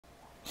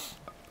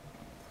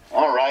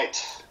All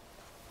right.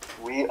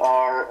 We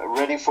are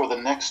ready for the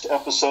next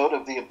episode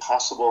of the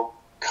Impossible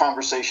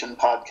Conversation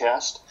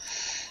podcast.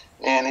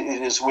 And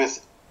it is with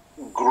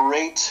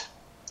great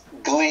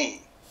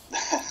glee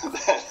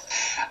that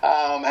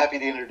I'm happy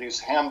to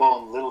introduce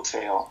Hambone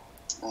Littletail,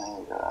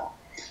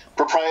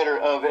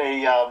 proprietor of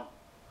a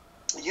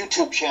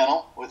YouTube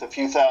channel with a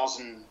few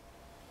thousand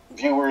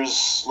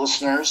viewers,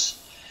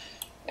 listeners.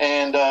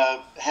 And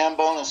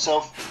Hambone, a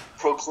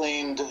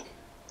self-proclaimed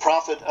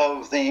prophet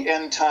of the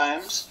end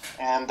times,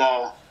 and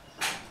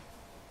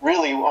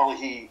really all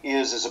he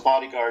is a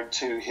bodyguard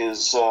to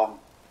his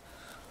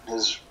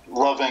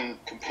loving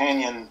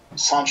companion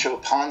Sancho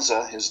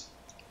Panza, his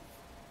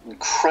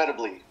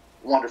incredibly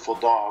wonderful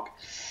dog.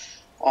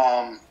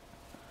 Hambone,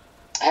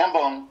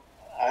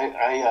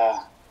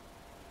 I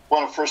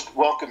want to first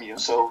welcome you,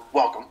 so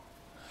welcome.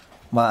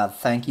 Well,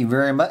 thank you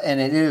very much, and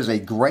it is a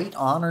great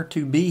honor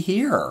to be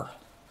here.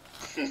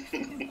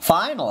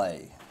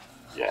 Finally.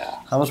 Yeah.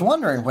 I was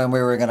wondering when we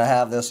were going to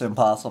have this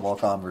impossible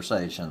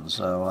conversation,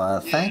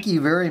 so thank you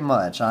very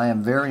much. I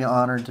am very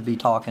honored to be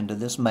talking to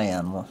this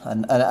man,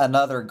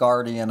 another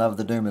guardian of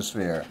the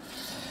Doomosphere.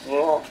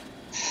 Yeah.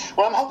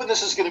 Well, I'm hoping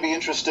this is going to be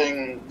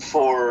interesting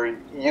for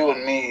you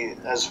and me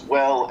as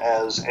well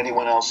as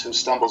anyone else who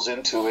stumbles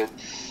into it.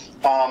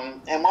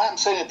 And why I'm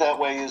saying it that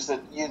way is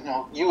that,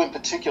 you in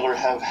particular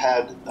have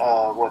had,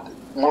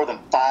 more than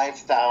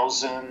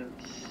 5,000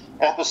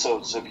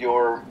 episodes of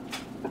your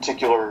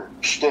particular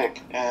shtick,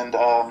 and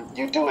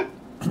you do it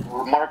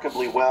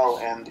remarkably well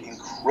and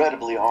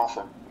incredibly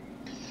often.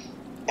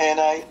 And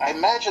I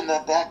imagine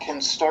that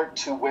can start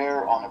to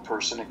wear on a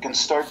person. It can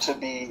start to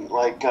be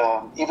like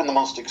even the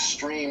most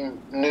extreme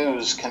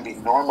news can be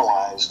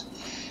normalized.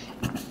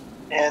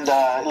 And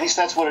at least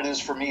that's what it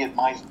is for me at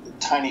my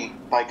tiny,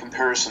 by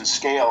comparison,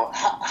 scale.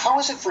 How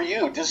is it for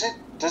you? Does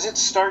it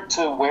start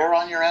to wear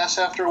on your ass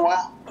after a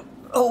while?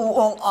 Oh,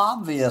 well,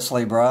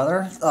 obviously,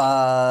 brother.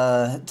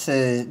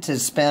 To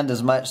spend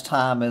as much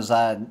time as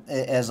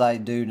I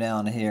do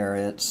down here,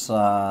 it's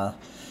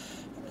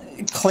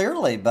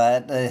clearly,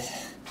 but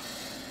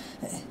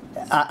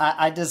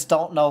I just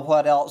don't know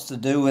what else to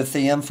do with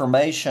the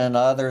information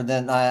other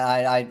than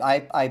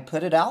I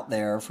put it out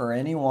there for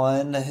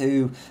anyone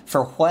who,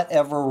 for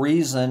whatever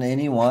reason,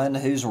 anyone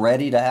who's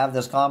ready to have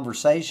this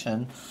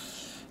conversation,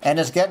 and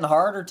it's getting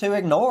harder to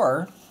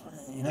ignore.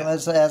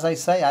 As I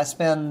say, I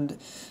spend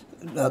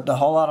a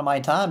whole lot of my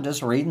time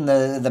just reading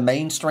the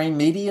mainstream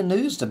media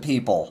news to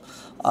people.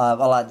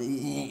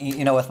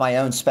 With my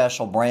own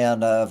special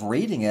brand of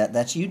reading it,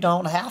 that you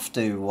don't have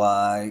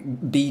to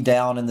be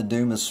down in the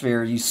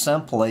Doomosphere. You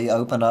simply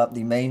open up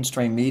the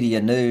mainstream media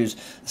news,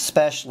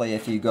 especially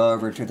if you go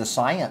over to the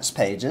science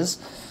pages,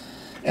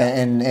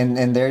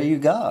 and there you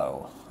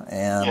go.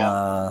 And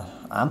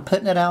I'm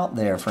putting it out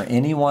there for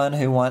anyone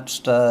who wants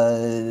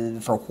to,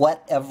 for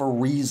whatever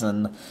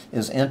reason,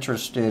 is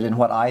interested in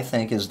what I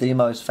think is the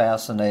most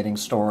fascinating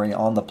story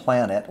on the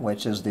planet,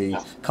 which is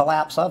the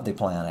collapse of the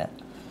planet.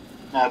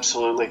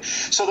 Absolutely.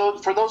 So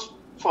for those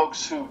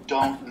folks who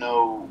don't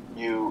know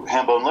you,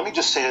 Hambone, let me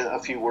just say a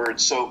few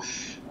words. So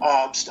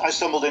I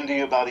stumbled into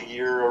you about a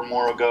year or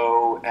more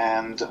ago,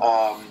 and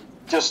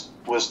just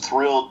was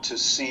thrilled to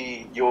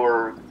see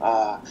your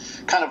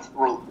kind of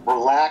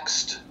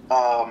relaxed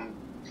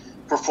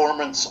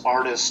performance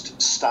artist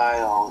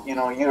style.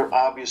 You're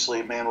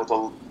obviously a man with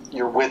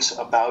your wits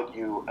about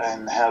you,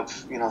 and have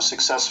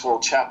successful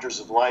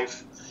chapters of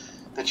life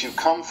that you've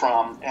come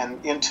from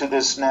and into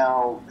this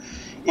now.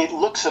 It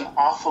looks an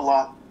awful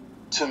lot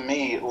to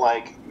me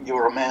like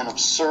you're a man of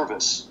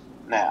service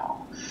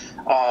now.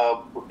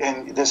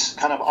 And this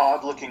kind of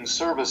odd-looking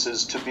service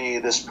is to be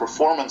this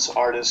performance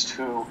artist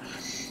who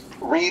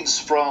reads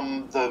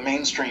from the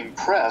mainstream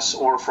press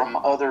or from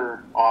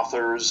other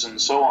authors and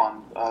so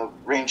on,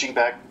 ranging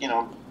back,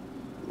 a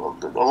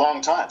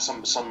long time,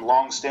 some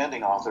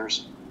long-standing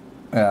authors.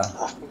 Yeah.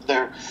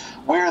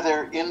 Where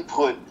the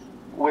input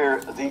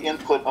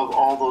of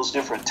all those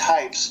different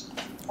types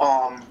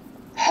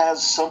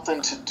has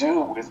something to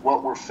do with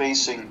what we're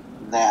facing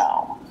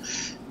now.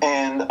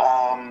 And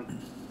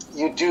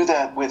you do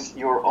that with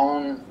your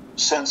own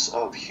sense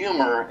of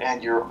humor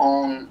and your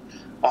own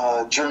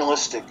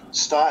journalistic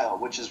style,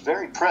 which is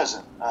very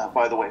present.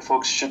 By the way,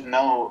 folks should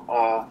know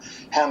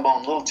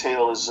Hambone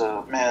Littletail is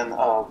a man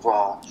of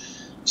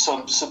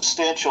some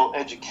substantial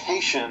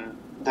education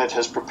that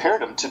has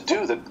prepared him to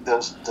do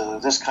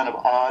this kind of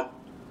odd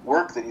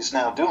work that he's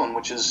now doing,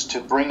 which is to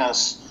bring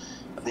us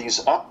these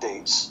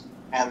updates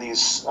and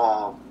these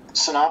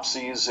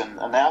synopses and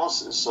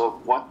analysis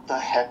of what the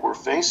heck we're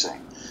facing,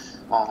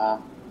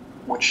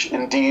 which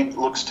indeed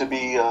looks to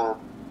be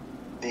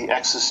the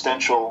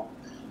existential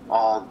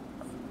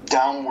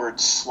downward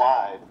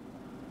slide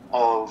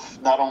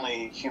of not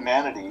only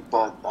humanity,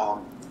 but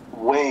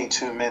way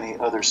too many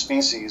other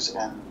species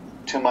and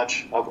too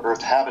much of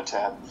Earth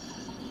habitat.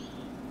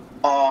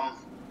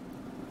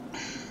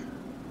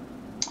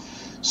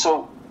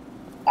 So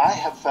I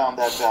have found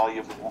that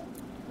valuable.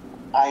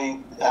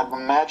 I'm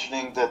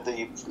imagining that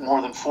the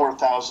more than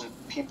 4,000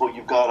 people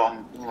you've got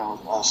on,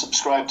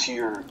 subscribe to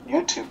your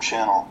YouTube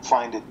channel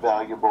find it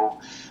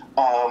valuable.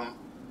 I'm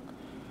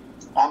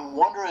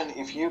wondering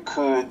if you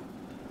could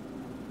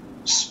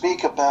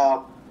speak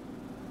about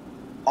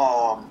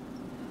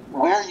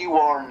where you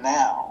are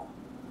now,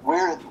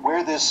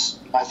 where this.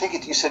 I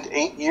think you said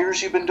 8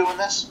 years you've been doing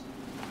this.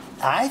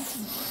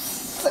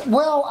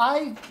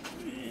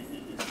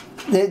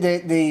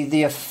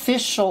 The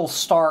official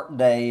start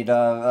date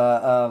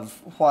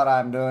of what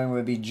I'm doing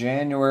would be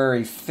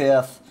January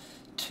 5th,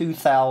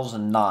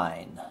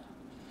 2009.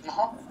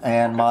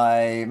 And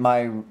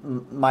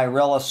my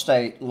real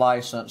estate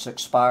license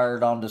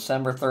expired on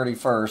December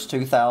 31st,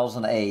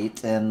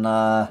 2008, and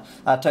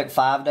I took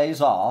 5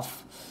 days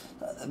off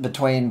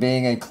between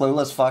being a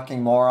clueless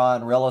fucking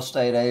moron real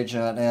estate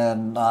agent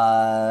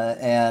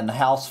and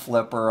house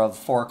flipper of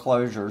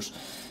foreclosures.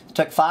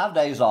 Took 5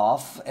 days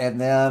off,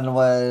 and then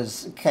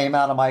came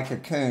out of my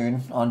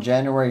cocoon on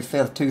January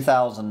 5th,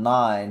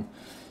 2009.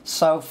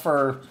 So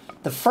for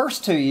the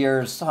first 2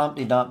 years,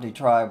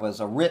 Humptydumptytribe was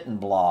a written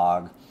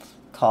blog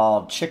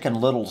called Chicken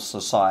Little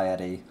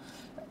Society,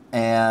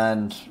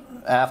 and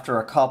after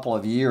a couple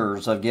of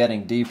years of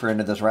getting deeper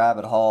into this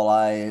rabbit hole,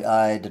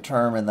 I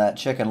determined that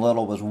Chicken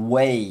Little was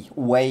way,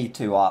 way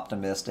too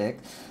optimistic.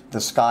 The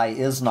sky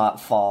is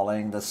not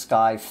falling. The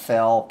sky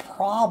fell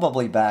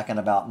probably back in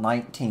about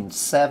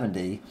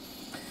 1970.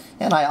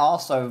 And I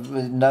also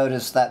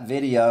noticed that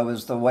video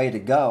is the way to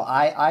go.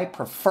 I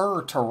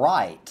prefer to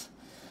write,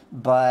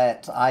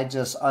 but I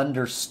just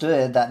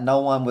understood that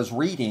no one was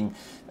reading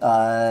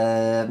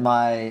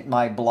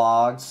my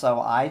blog,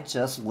 so I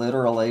just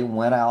literally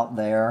went out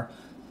there,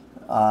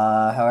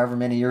 however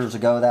many years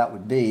ago that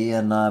would be,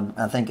 and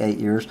I think 8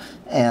 years,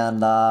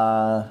 and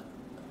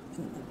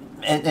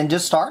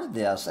just started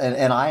this,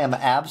 and I am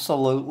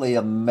absolutely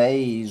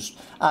amazed.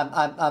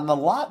 I'm a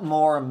lot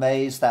more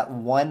amazed that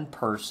one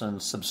person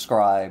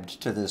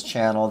subscribed to this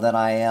channel than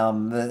I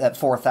am that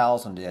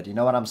 4,000 did. You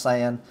know what I'm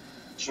saying?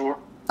 Sure.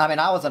 I mean,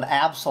 I was an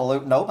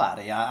absolute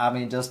nobody. I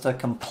mean, just a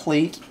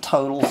complete,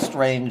 total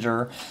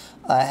stranger,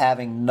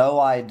 having no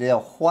idea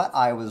what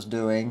I was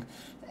doing,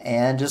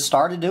 and just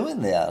started doing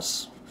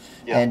this.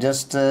 Yeah. And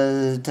just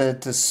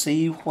to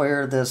see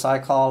where this, I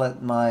call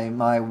it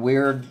my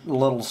weird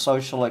little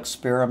social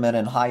experiment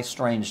in high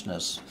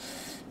strangeness.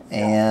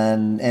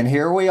 And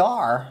here we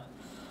are.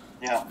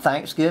 Yeah.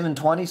 Thanksgiving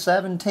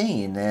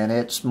 2017, and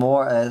it's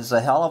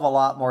a hell of a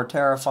lot more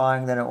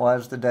terrifying than it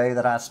was the day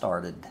that I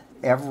started.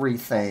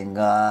 Everything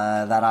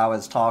that I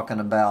was talking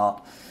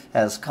about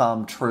has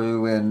come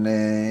true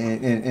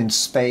in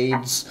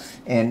spades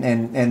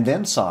and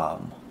then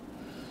some.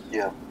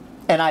 Yeah.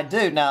 And I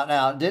do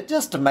now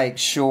just to make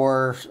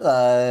sure,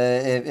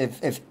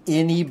 if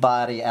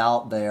anybody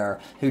out there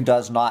who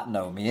does not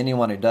know me,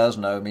 anyone who does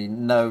know me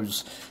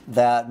knows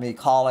that me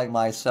calling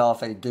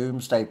myself a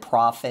doomsday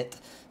prophet,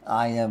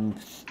 I am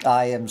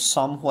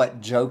somewhat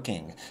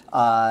joking.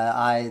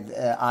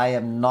 I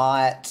am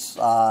not.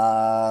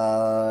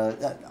 All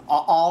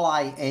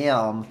I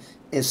am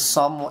is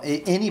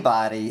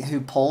anybody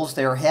who pulls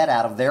their head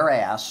out of their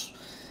ass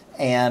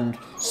and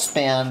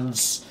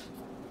spends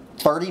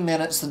 30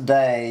 minutes a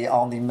day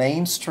on the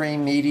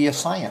mainstream media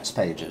science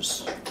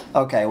pages.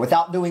 Okay,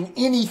 without doing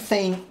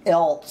anything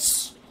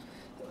else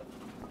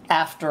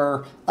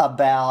after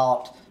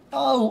about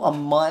a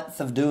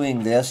month of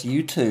doing this,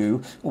 you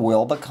too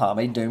will become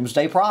a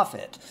doomsday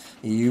prophet.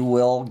 You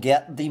will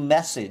get the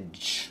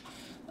message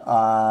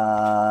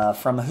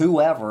from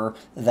whoever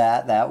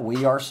that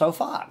we are so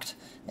fucked.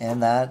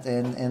 And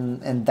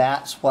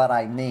that's what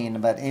I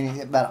mean. But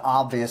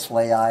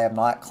obviously, I am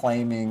not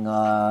claiming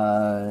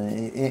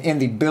in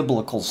the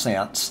biblical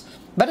sense.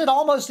 But it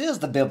almost is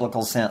the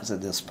biblical sense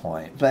at this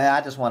point. But I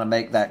just want to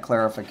make that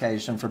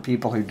clarification for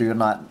people who do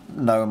not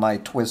know my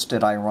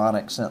twisted,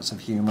 ironic sense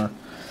of humor,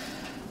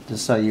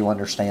 just so you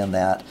understand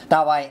that.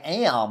 Now, I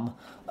am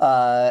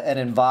an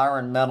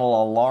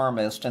environmental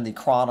alarmist and the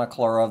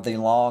chronicler of the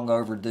long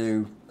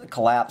overdue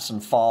collapse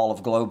and fall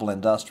of global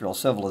industrial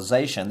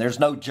civilization. There's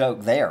no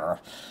joke there.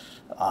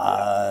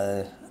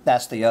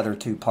 That's the other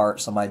two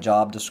parts of my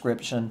job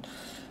description.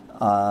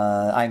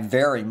 I'm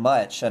very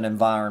much an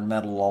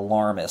environmental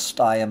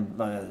alarmist. I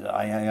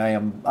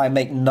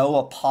make no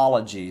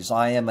apologies.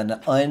 I am an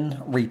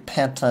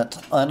unrepentant,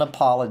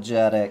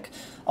 unapologetic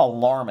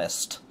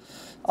alarmist.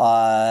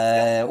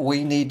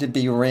 We need to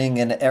be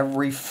ringing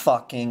every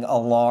fucking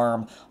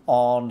alarm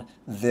on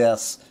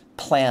this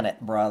planet,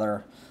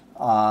 brother.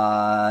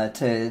 To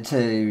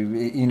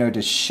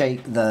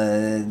shake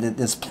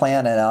this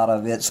planet out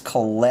of its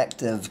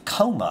collective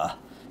coma,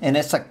 and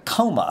it's a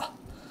coma.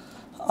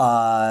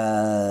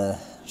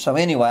 So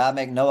anyway, I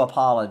make no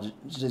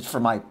apologies for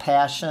my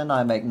passion.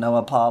 I make no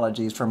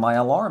apologies for my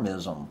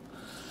alarmism.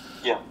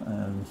 Yeah.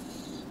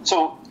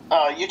 So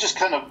you just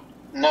kind of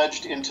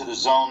nudged into the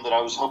zone that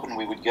I was hoping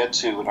we would get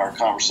to in our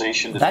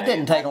conversation today. That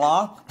didn't take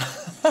long.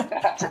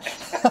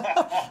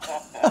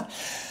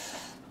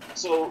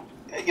 So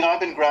I've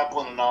been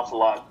grappling an awful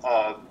lot,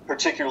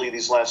 particularly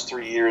these last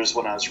 3 years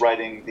when I was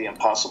writing The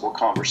Impossible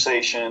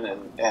Conversation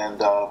and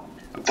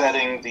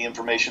vetting the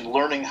information,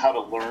 learning how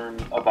to learn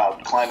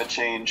about climate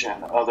change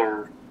and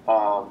other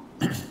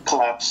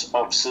collapse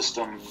of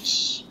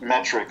systems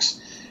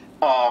metrics.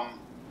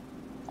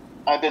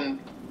 I've been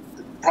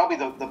probably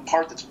the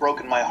part that's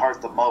broken my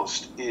heart the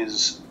most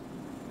is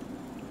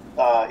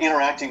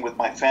interacting with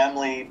my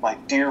family, my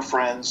dear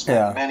friends,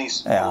 many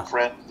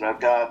friends that I've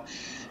got,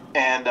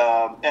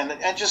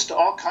 and just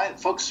all kinds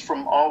of folks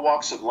from all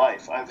walks of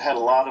life. I've had a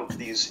lot of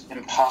these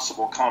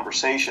impossible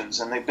conversations,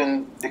 and they've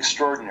been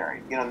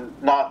extraordinary.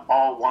 Not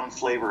all one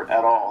flavor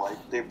at all.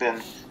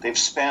 They've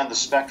spanned the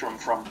spectrum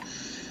from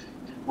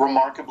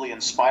remarkably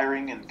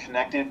inspiring and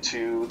connected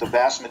to the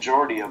vast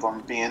majority of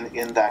them being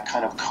in that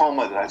kind of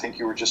coma that I think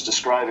you were just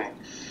describing,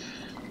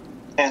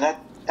 and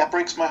that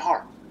breaks my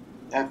heart.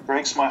 That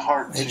breaks my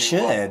heart. It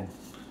should.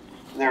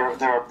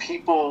 There are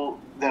people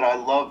that I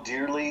love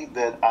dearly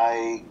that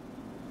I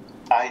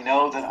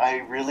know that I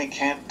really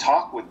can't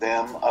talk with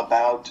them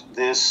about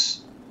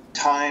this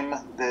time,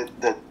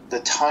 that the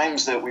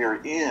times that we are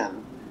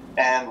in,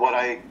 and what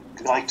I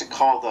like to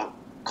call the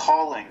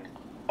calling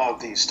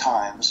of these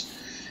times.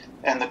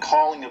 And the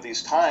calling of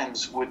these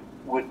times would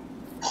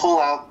pull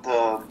out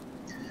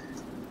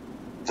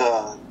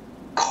the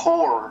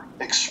core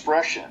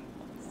expression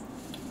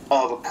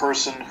of a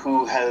person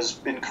who has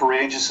been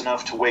courageous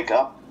enough to wake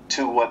up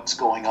to what's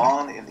going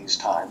on in these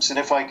times. And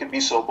if I could be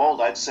so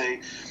bold, I'd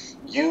say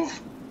you've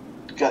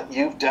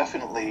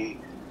definitely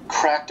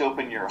cracked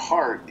open your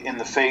heart in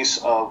the face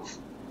of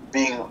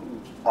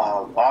being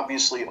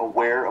obviously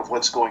aware of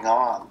what's going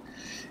on,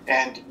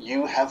 and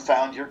you have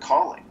found your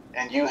calling,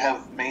 and you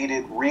have made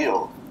it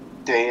real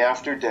day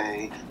after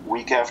day,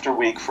 week after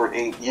week for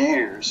 8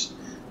 years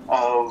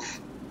of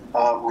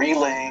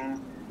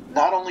relaying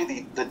not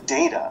only the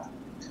data,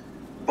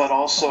 but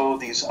also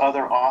these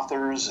other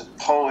authors and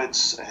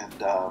poets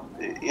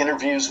and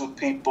interviews with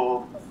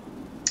people,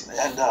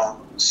 and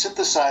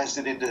synthesized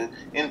it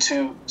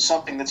into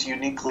something that's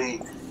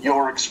uniquely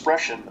your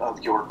expression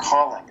of your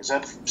calling. Is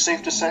that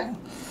safe to say?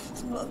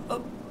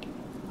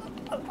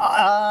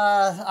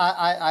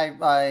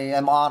 I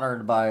am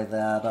honored by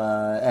that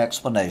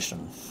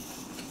explanation.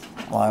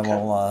 I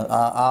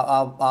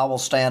will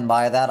stand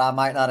by that. I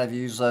might not have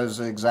used those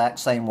exact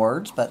same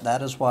words, but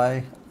that is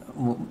why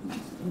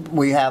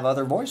we have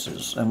other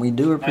voices, and we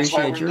do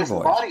appreciate your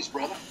voice. Bodies,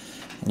 brother.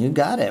 You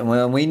got it.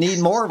 Well, we need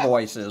more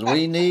voices.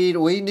 we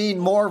need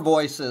more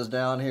voices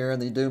down here in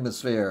the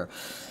Doomosphere.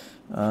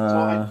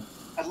 So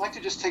I'd like to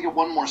just take it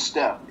one more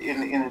step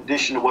in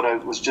addition to what I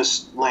was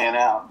just laying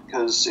out,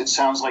 because it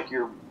sounds like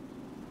you're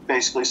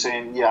basically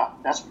saying, yeah,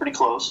 that's pretty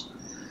close.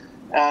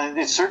 And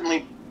it's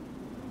certainly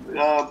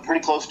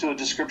pretty close to a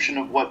description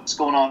of what's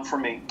going on for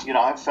me.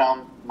 I've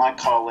found my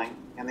calling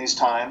in these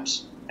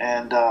times,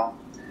 and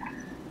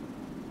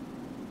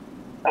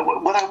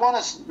what I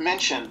want to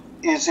mention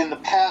is in the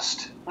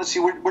past, let's see,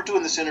 we're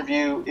doing this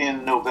interview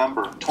in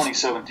November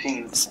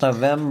 2017. It's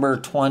November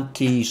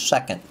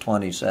 22nd,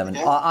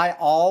 2017. Yeah. I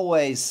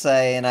always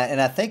say, and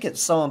I think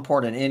it's so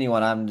important to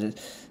anyone, I'm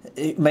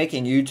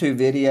making YouTube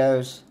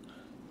videos,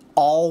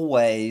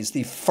 always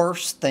the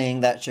first thing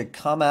that should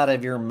come out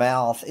of your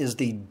mouth is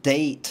the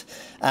date,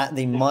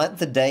 the month,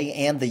 the day,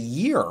 and the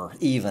year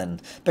even.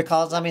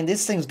 Because,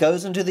 this thing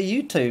goes into the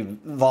YouTube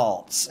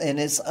vaults, and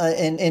it's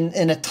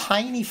in a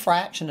tiny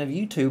fraction of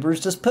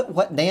YouTubers just put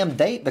what damn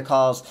date,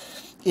 because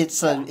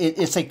it's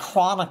a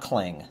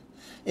chronicling.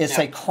 It's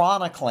a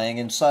chronicling,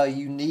 and so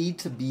you need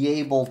to be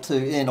able to,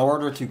 in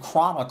order to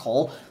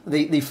chronicle,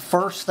 the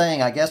first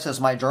thing, I guess,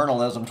 is my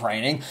journalism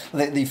training,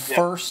 the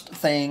first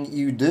thing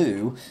you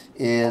do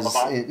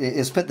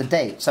is put the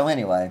date. So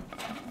anyway.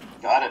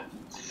 Got it.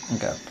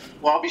 Okay.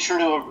 Well, I'll be sure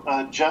to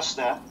adjust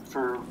that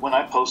for when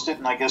I post it,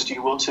 and I guess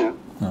you will too.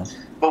 Hmm.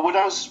 But what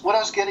I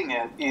was getting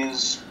at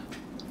is,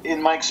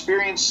 in my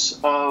experience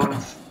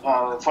of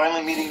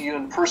finally meeting you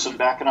in person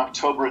back in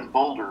October in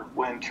Boulder,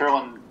 when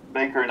Carolyn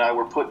Baker and I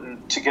were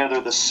putting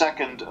together the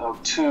second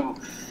of 2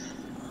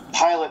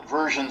 pilot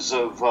versions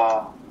of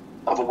a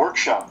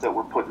workshop that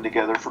we're putting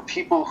together for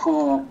people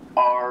who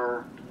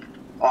are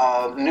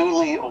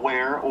newly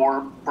aware,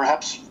 or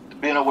perhaps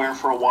been aware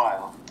for a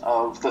while,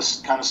 of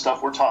this kind of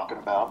stuff we're talking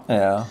about.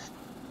 Yeah.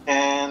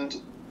 And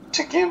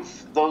to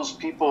give those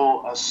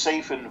people a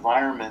safe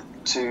environment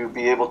to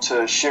be able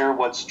to share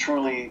what's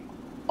truly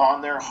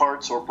on their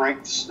hearts or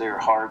breaks their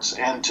hearts,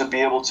 and to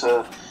be able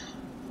to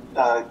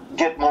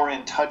get more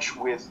in touch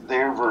with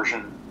their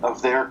version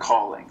of their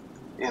calling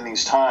in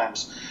these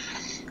times.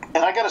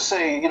 And I got to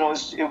say,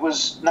 it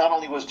was not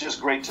only was just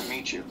great to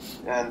meet you,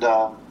 and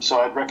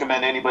so I'd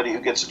recommend anybody who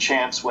gets a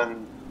chance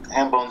when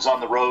Hambone's on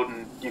the road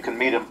and you can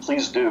meet him,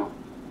 please do.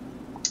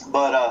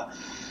 But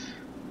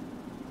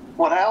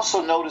what I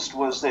also noticed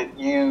was that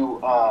you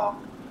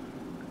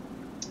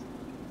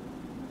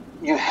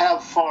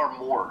have far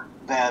more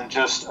than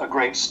just a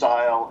great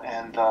style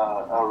and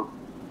a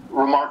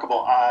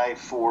remarkable eye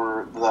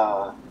for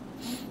the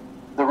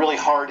really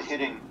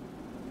hard-hitting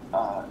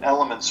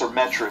elements or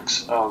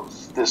metrics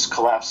of this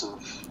collapse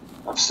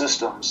of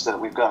systems that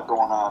we've got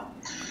going on.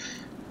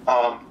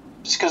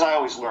 Just because I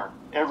always learn.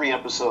 Every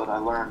episode I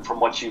learn from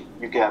what you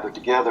gather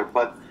together.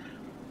 But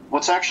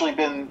what's actually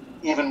been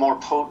even more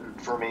potent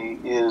for me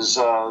is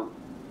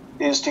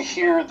to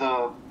hear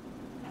the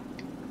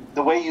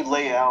way you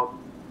lay out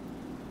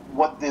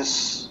what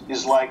this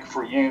is like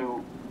for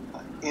you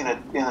in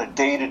a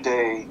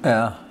day-to-day.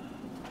 Yeah.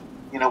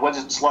 You know, what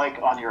it's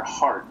like on your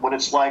heart, what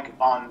it's like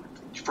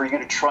for you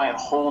to try and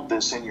hold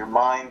this in your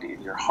mind,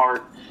 in your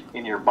heart,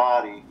 in your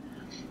body,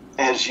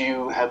 as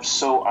you have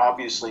so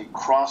obviously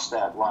crossed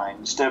that line.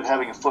 Instead of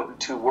having a foot in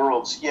two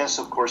worlds, yes,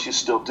 of course you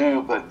still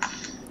do, but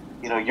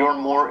you know, you're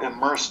more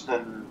immersed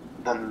than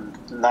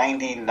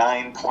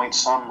 99 point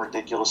some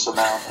ridiculous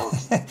amount of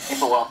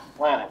people on the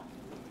planet.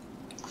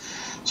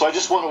 So I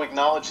just want to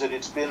acknowledge that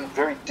it's been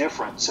very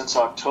different since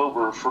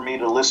October for me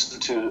to listen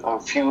to a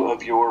few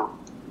of your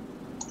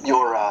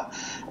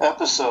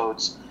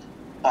episodes,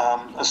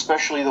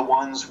 especially the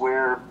ones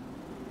where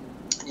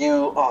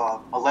you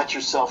let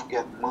yourself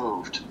get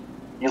moved.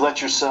 You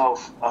let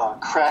yourself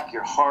crack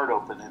your heart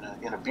open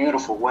in a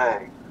beautiful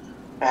way.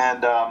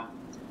 And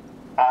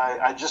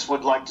I just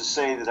would like to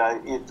say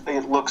that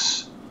it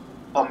looks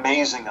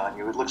amazing on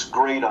you. It looks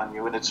great on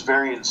you, and it's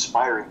very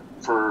inspiring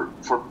for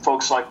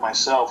folks like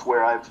myself,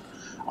 where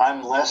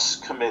I'm less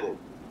committed,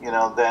 you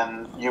know,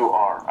 than you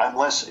are. I'm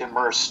less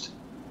immersed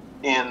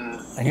in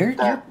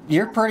that.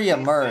 You're pretty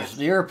immersed.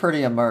 You're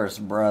pretty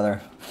immersed,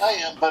 brother. I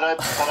am, but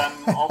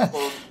I'm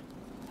also,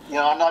 you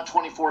know, I'm not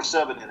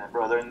 24/7 in it,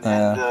 brother, and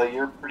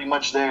you're pretty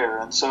much there.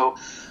 And so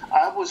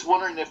I was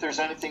wondering if there's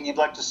anything you'd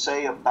like to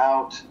say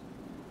about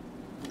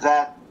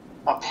that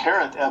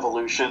apparent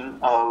evolution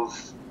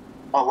of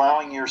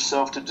allowing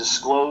yourself to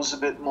disclose a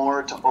bit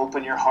more, to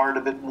open your heart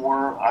a bit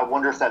more. I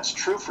wonder if that's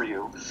true for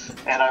you,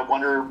 and I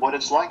wonder what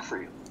it's like for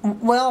you.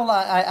 Well,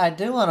 I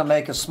do want to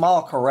make a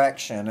small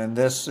correction, and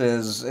this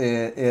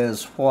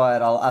is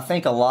what I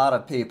think a lot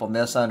of people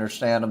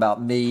misunderstand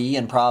about me,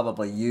 and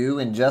probably you,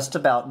 and just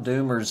about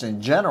Doomers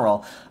in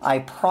general. I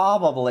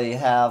probably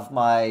have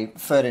my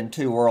foot in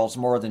two worlds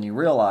more than you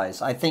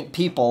realize. I think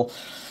people,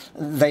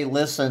 they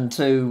listen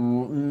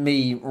to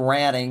me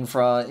ranting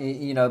for,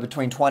 you know,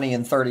 between 20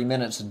 and 30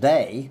 minutes a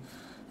day,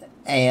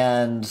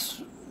 and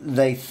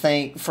they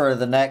think for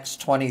the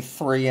next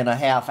 23 and a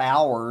half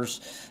hours,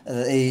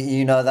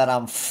 you know, that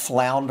I'm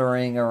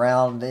floundering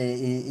around,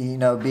 you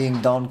know, being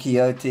Don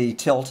Quixote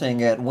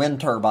tilting at wind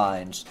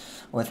turbines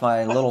with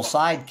my little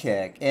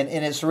sidekick. And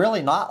it's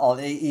really not all,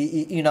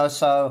 you know,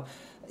 so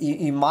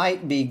you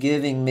might be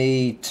giving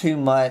me too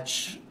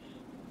much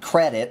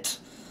credit.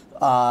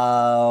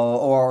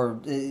 Or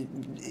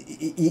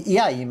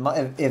yeah, you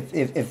might,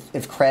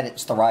 if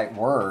credit's the right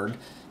word,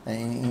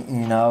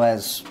 you know,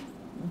 as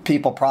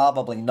people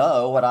probably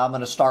know, what I'm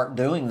going to start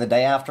doing the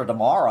day after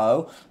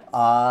tomorrow,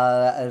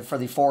 for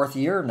the fourth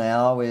year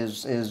now,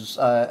 is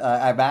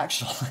I'm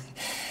actually,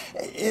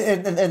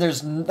 and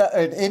there's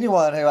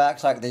anyone who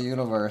acts like the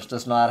universe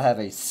does not have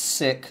a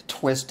sick,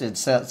 twisted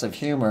sense of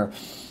humor.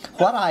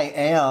 What I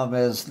am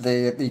is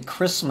the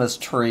Christmas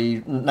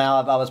tree.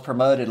 Now, I was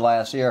promoted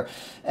last year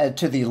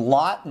to the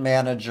lot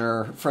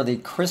manager for the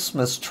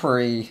Christmas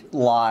tree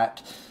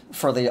lot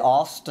for the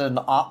Austin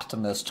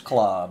Optimist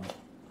Club.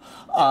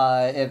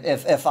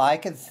 If I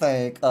could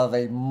think of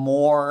a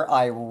more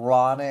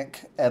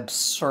ironic,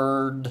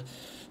 absurd,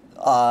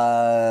 you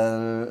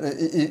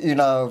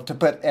know, to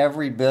put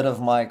every bit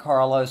of my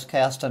Carlos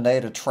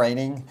Castaneda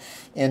training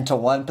into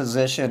one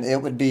position,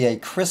 it would be a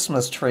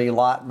Christmas tree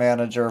lot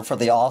manager for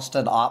the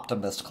Austin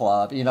Optimist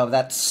Club. You know,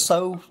 that's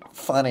so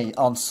funny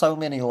on so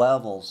many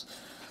levels.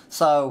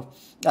 So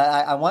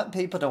I want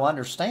people to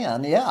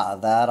understand, yeah,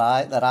 that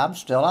I'm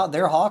still out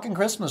there hawking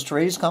Christmas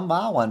trees. Come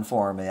buy one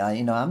for me.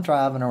 You know, I'm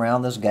driving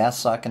around this gas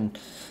sucking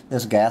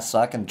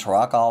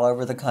truck all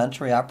over the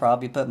country. I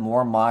probably put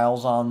more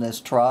miles on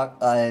this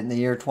truck in the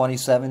year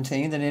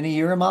 2017 than any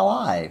year in my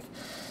life.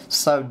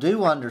 So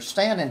do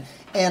understand,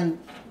 and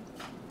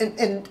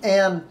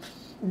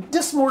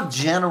just more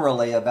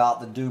generally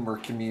about the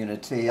Doomer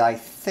community, I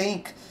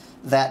think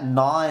that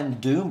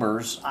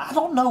non-Doomers, I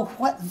don't know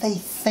what they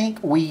think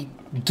we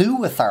do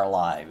with our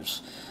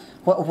lives.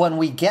 When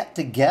we get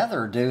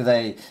together, do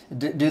they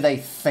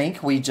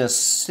think we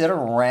just sit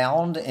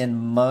around and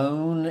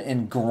moan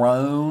and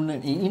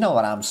groan, you know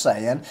what I'm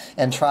saying,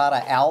 and try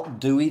to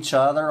outdo each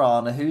other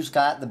on who's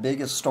got the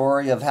biggest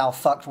story of how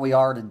fucked we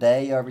are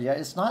today over here?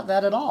 It's not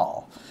that at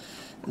all.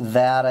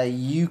 That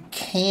you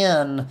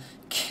can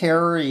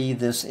carry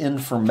this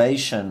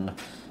information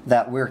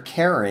that we're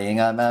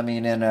carrying, I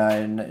mean, in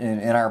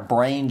our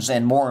brains,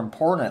 and more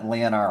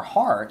importantly in our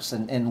hearts,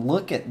 and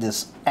look at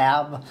this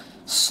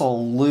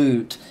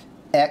absolute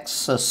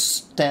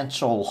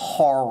existential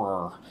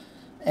horror.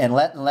 And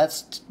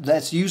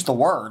let's use the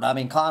word. I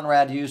mean,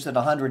 Conrad used it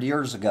 100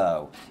 years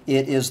ago.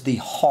 It is the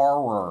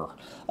horror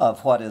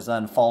of what is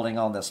unfolding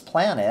on this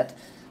planet.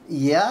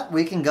 yet.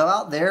 We can go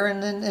out there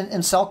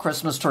and sell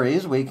Christmas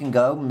trees. We can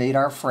go meet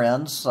our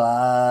friends,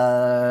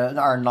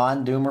 our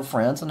non-doomer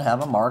friends, and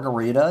have a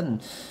margarita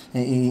and,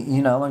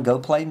 you know, and go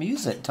play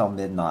music till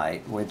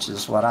midnight, which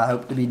is what I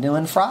hope to be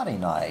doing Friday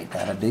night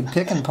at a big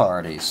picking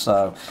party.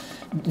 So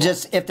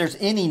just if there's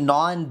any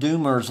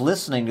non-doomers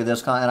listening to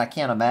this, and I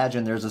can't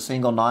imagine there's a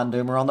single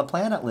non-doomer on the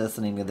planet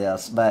listening to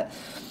this, but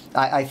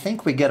I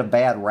think we get a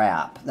bad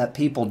rap that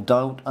people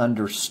don't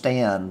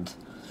understand.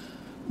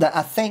 That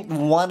I think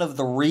one of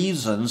the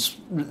reasons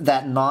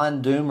that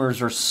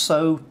non-doomers are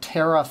so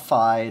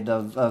terrified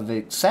of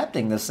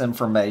accepting this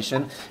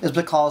information is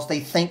because they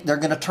think they're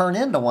going to turn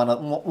into one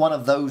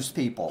of those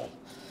people.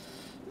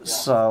 Yeah.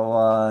 So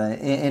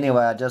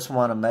anyway, I just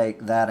want to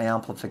make that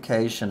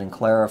amplification and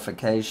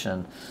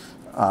clarification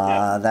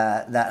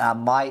that I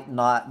might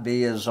not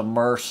be as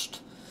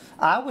immersed.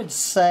 I would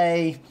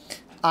say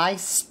I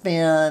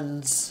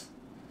spend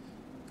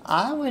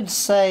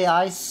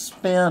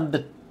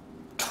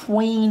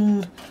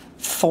between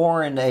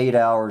 4 and 8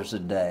 hours a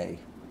day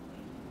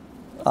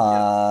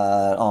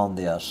on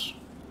this.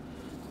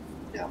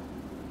 Yeah.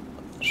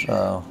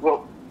 So.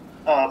 Well,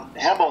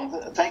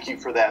 Hambone, thank you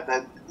for that.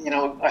 That, you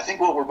know, I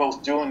think what we're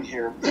both doing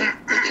here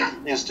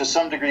is to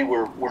some degree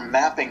we're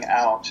mapping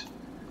out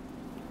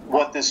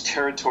what this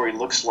territory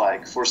looks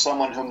like for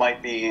someone who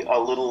might be a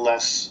little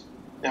less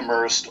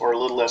immersed or a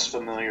little less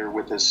familiar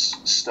with this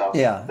stuff,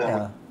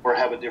 or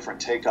have a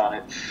different take on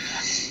it.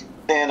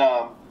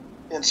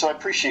 And so I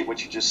appreciate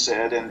what you just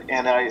said, and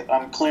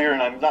I'm clear,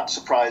 and I'm not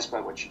surprised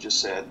by what you just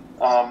said.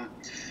 And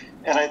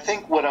I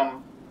think what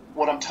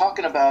I'm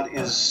talking about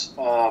is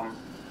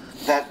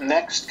that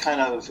next kind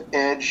of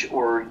edge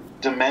or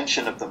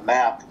dimension of the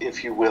map,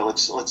 if you will.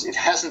 It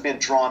hasn't been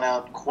drawn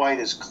out quite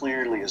as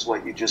clearly as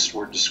what you just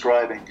were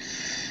describing.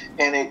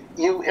 And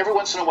every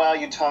once in a while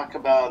you talk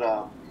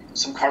about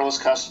some Carlos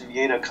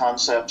Castaneda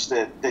concepts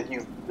that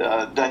you've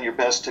done your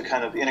best to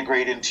kind of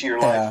integrate into your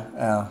life.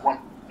 One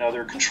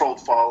another,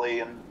 controlled folly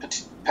and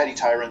petty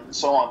tyrant and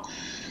so on.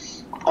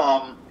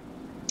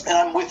 And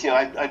I'm with you.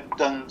 I've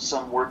done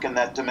some work in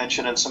that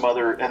dimension and some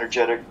other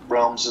energetic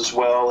realms as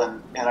well,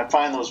 and I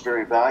find those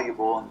very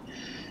valuable. And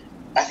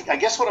I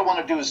guess what I want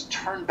to do is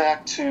turn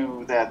back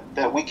to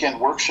that weekend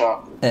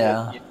workshop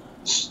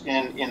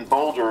in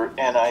Boulder,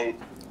 and I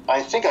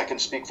think I can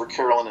speak for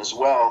Carolyn as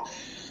well,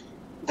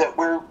 that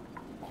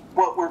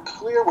what we're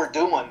clear we're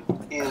doing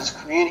is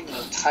creating an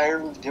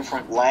entirely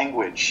different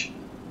language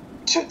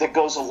that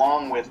goes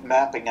along with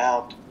mapping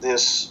out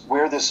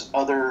where this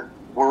other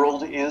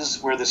world is,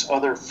 where this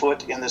other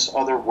foot in this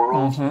other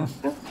world.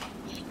 Mm-hmm.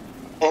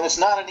 And it's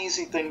not an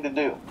easy thing to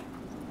do.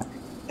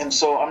 And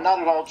so I'm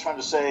not at all trying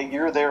to say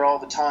you're there all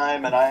the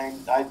time and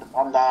I'm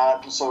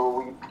not,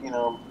 so we,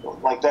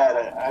 like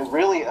that. I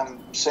really am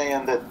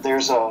saying that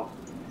there's some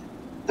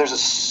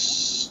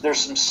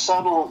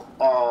subtle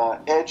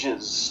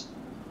edges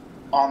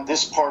on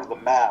this part of the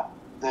map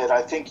that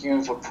I think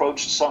you've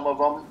approached some of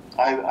them.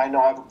 I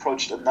know I've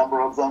approached a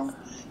number of them,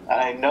 and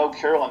I know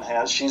Carolyn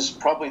has. She's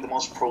probably the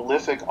most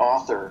prolific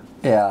author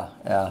on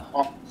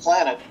the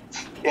planet,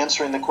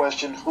 answering the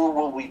question, who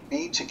will we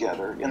be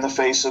together in the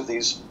face of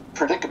these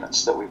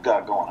predicaments that we've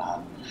got going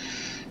on?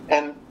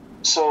 And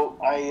so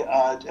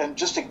I am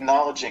just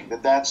acknowledging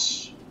that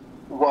that's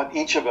what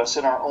each of us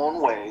in our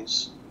own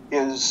ways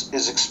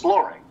is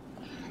exploring.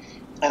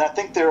 And I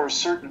think there are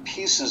certain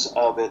pieces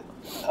of it,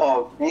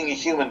 of being a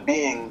human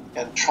being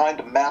and trying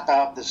to map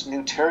out this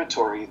new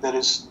territory, that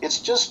it's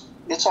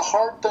a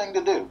hard thing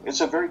to do. It's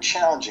a very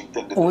challenging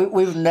thing to do.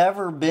 We've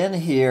never been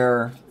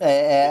here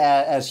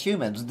as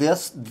humans.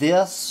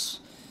 This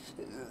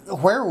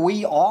where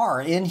we are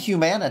in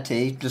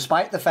humanity,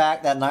 despite the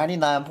fact that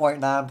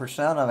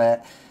 99.9% of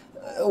it,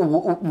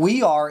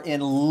 we are in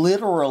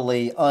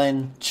literally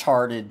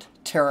uncharted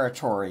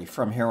territory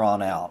from here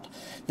on out.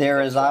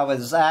 I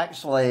was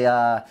actually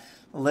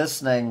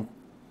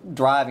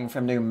driving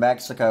from New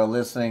Mexico,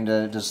 listening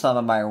to some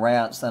of my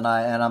rants, and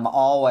I'm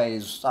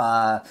always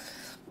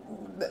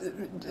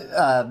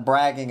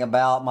bragging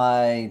about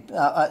my.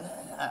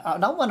 I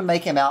don't want to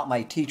make him out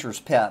my teacher's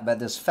pet, but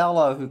this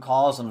fellow who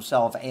calls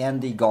himself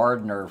Andy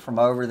Gardner from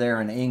over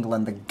there in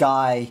England, the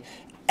guy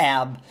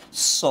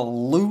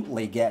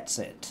absolutely gets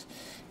it,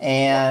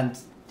 and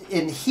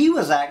he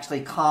was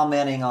actually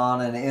commenting on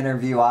an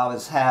interview I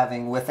was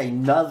having with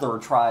another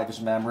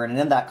tribes member, and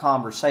in that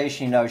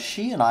conversation,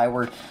 she and I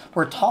were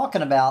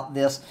talking about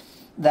this,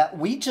 that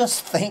we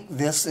just think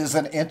this is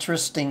an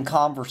interesting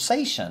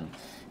conversation.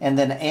 And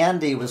then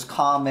Andy was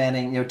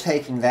commenting,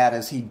 taking that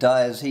as he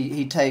does.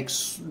 He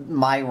takes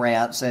my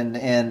rants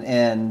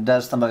and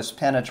does the most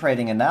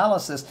penetrating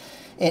analysis.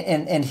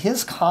 And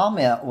his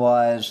comment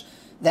was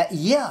that,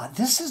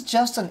 this is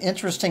just an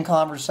interesting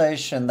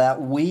conversation, that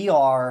we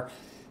are...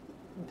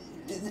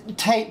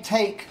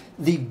 Take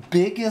the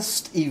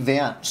biggest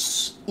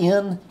events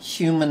in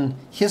human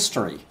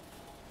history.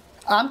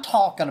 I'm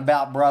talking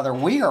about, brother,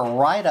 we are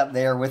right up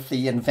there with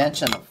the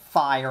invention of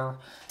fire,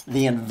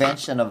 the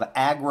invention of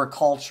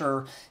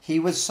agriculture. He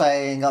was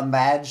saying,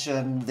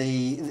 imagine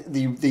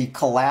the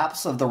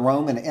collapse of the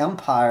Roman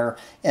Empire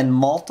and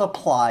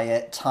multiply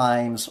it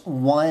times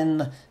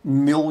 1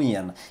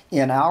 million.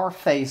 In our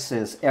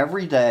faces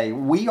every day,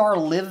 we are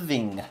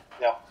living.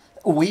 Yeah.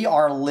 We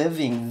are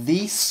living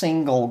the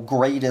single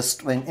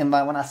greatest, and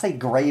when I say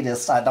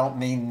greatest, I don't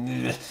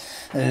mean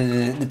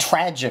the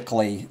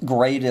tragically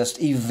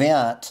greatest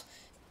event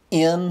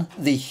in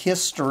the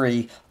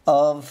history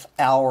of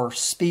our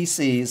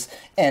species,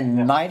 and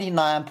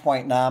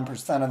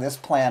 99.9% of this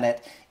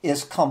planet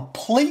is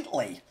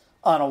completely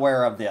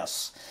unaware of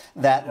this.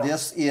 That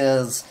this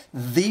is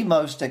the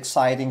most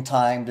exciting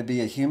time to be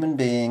a human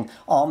being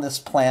on this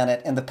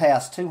planet in the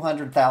past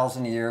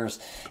 200,000 years,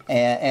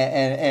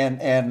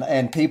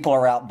 and people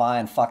are out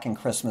buying fucking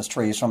Christmas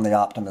trees from the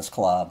Optimist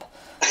Club.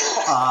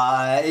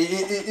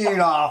 You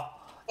know,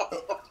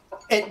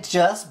 it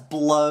just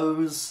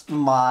blows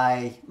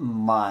my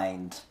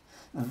mind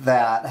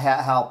that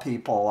how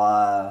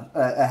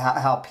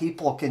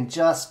people can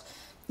just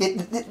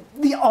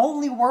the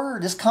only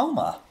word is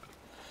coma.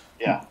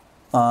 Yeah.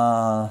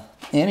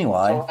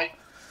 Anyway. So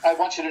I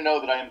want you to know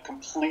that I am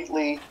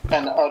completely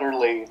and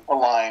utterly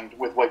aligned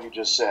with what you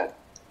just said.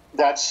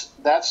 That's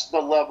the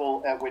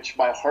level at which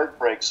my heart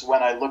breaks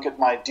when I look at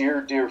my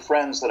dear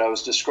friends that I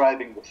was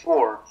describing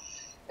before,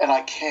 and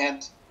I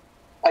can't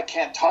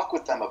talk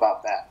with them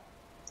about that.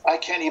 I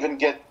can't even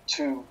get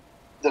to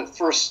the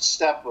first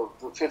step of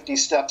the 50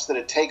 steps that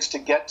it takes to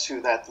get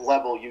to that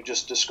level you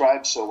just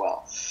described so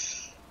well.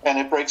 And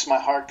it breaks my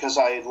heart because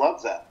I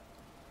love them.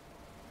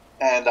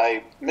 And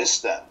I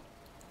miss them.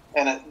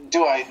 And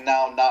do I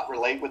now not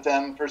relate with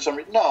them for some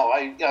reason? No,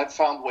 I've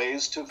found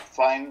ways to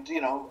find,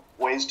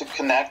 ways to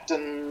connect,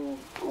 and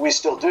we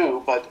still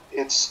do, but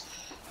it's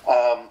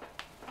a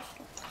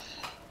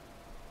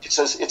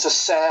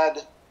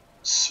sad,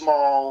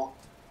 small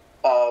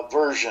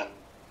version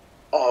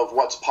of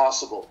what's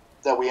possible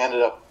that we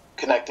ended up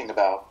connecting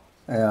about.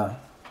 Yeah.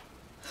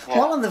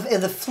 Well, and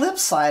the flip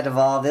side of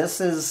all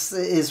this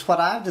is what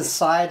I've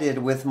decided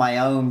with my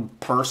own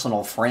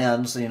personal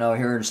friends,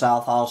 here in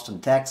South Austin,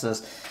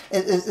 Texas.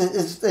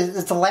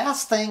 It's the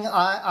last thing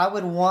I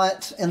would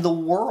want in the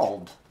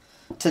world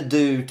to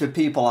do to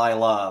people I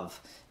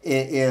love.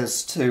 It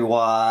is to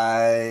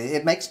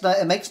it makes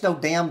no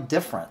damn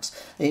difference.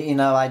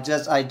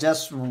 I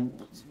just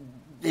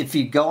if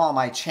you go on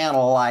my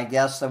channel, I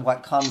guess that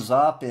what comes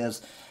up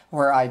is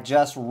where I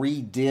just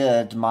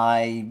redid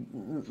my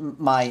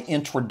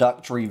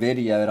introductory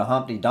video to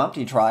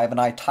Humptydumptytribe, and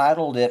I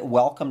titled it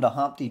 "Welcome to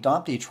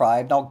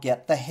Humptydumptytribe. Now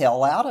get the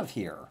hell out of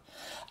here."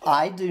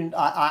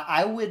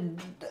 I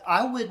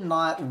would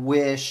not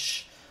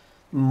wish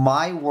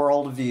my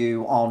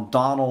worldview on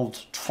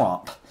Donald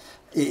Trump.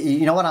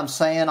 You know what I'm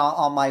saying?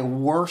 On my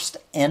worst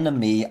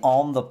enemy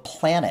on the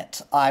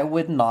planet, I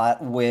would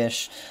not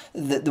wish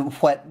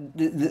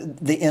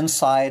the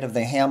inside of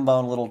the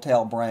Hambone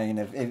Littletail brain.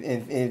 If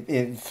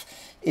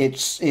it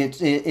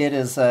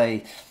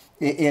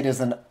is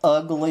an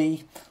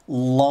ugly,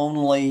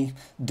 lonely,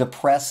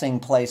 depressing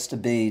place to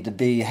be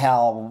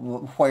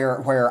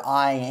where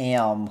I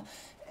am,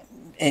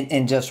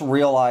 and just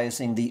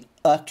realizing the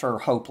utter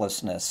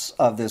hopelessness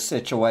of this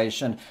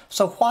situation.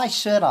 So why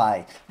should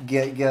I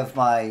give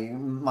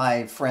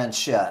my friends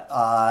shit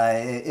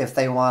if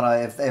they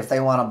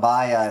wanna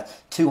buy a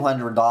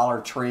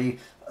 $200 tree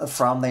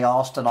from the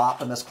Austin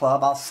Optimist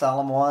Club? I'll sell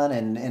them one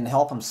and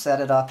help them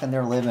set it up in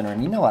their living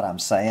room. You know what I'm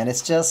saying?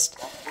 It's just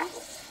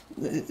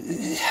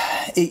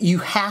you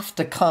have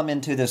to come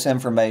into this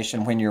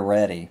information when you're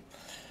ready.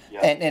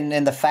 Yeah.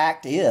 And the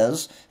fact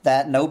is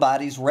that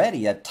nobody's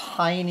ready. A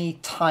tiny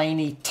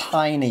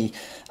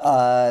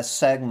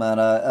segment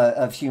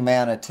of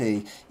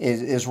humanity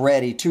is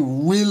ready to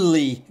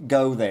really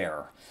go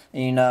there.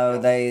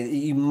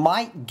 You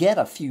might get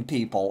a few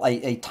people,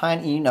 a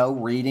tiny,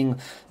 reading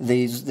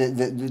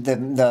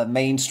the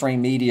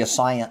mainstream media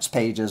science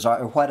pages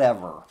or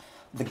whatever.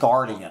 The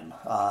Guardian,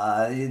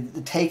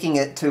 taking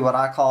it to what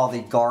I call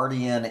the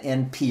Guardian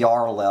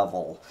NPR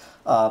level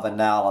of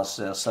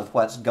analysis of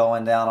what's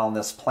going down on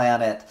this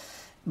planet.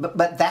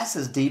 But that's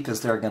as deep as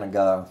they're going to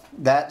go.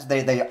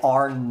 They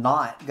are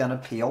not going to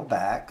peel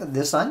back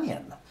this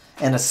onion.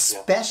 And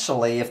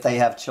especially if they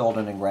have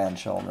children and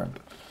grandchildren.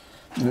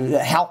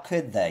 How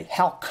could they?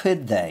 How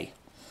could they?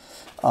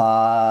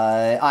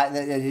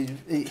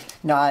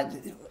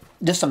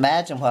 Just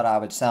imagine what I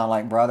would sound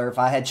like, brother, if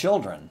I had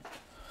children.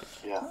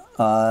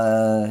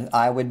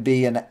 I would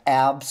be an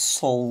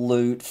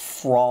absolute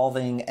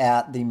frothing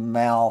at the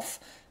mouth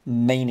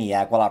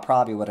maniac. Well, I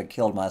probably would have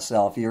killed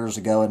myself years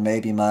ago, and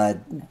maybe my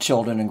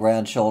children and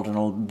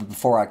grandchildren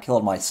before I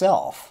killed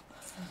myself.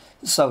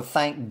 So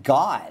thank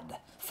God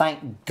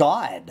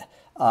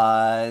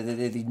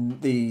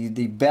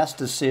The best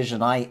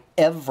decision I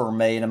ever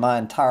made in my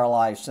entire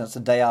life since the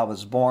day I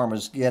was born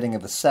was getting a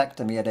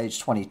vasectomy at age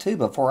 22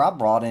 before I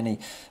brought any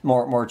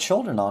more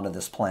children onto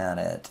this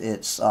planet. That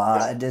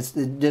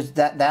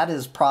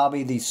is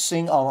probably the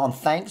on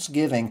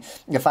Thanksgiving,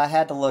 if I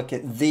had to look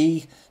at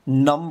the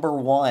number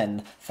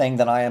one thing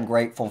that I am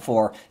grateful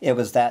for, it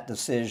was that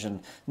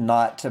decision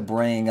not to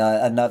bring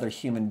another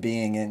human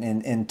being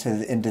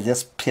into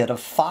this pit of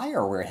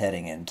fire we're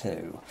heading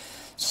into.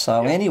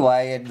 So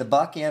anyway, the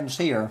buck ends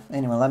here.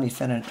 Anyway, let me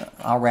finish.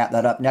 I'll wrap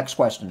that up. Next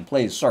question,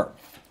 please, sir.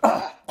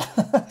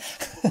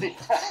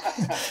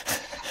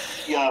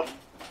 Yeah,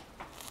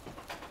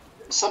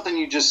 something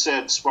you just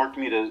said sparked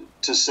me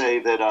to say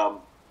that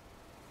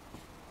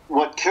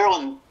what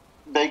Carolyn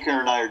Baker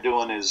and I are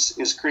doing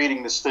is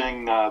creating this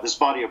thing, this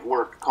body of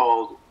work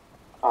called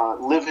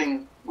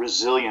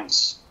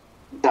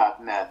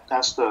livingresilience.net.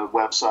 That's the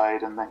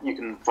website, and you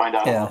can find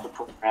out about the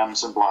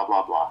programs and blah,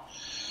 blah, blah.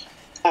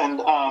 And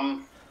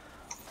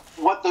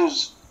what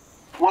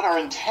our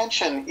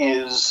intention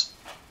is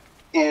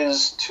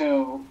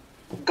to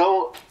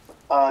go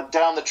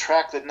down the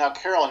track that now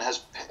Carolyn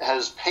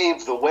has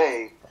paved the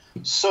way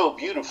so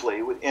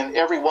beautifully. In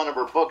every one of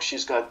her books,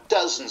 she's got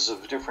dozens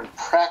of different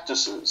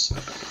practices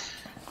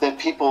that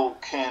people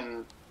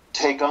can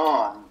take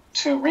on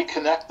to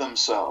reconnect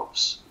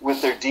themselves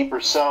with their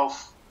deeper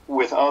self,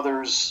 with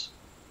others,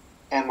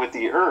 and with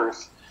the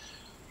earth.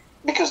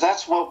 Because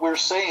that's what we're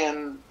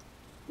saying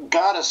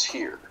got us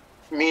here,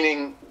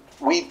 meaning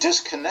we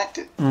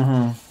disconnected.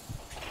 Mm-hmm.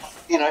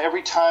 You know,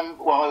 every time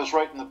while I was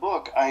writing the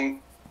book, I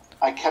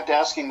kept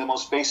asking the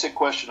most basic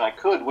question I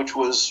could, which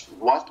was,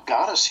 what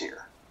got us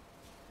here?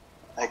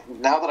 Like,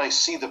 now that I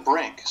see the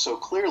brink so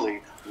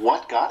clearly,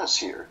 what got us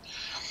here?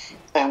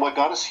 And what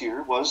got us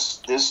here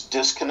was this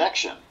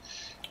disconnection.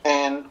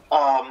 And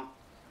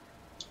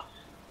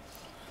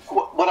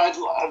what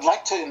I'd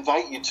like to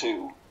invite you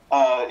to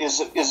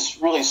is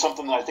really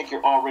something that I think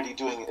you're already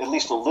doing at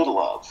least a little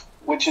of,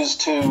 which is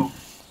to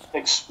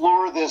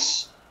explore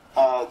this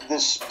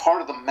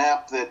part of the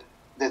map that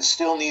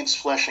still needs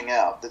fleshing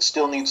out, that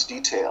still needs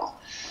detail.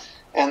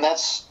 And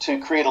that's to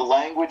create a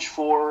language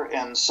for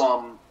and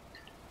some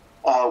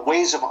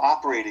ways of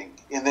operating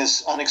in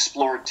this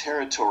unexplored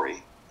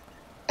territory.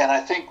 And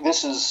I think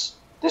this is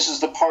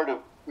the part of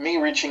me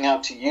reaching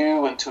out to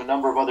you and to a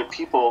number of other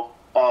people,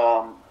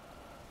 around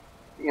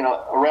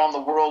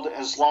the world,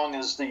 as long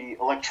as the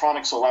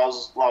electronics allow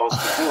us to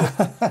do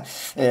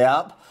it.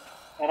 Yep.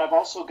 And I've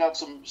also got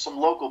some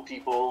local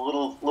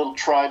people, little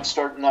tribes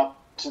starting up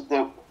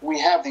that we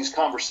have these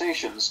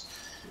conversations.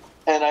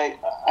 And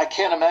I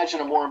can't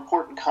imagine a more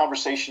important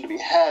conversation to be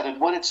had.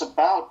 And what it's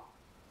about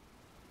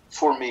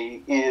for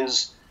me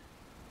is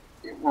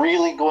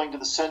really going to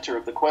the center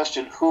of the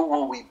question, who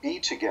will we be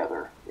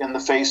together in the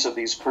face of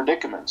these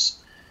predicaments?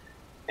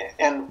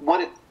 And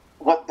what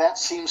that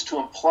seems to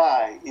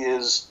imply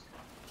is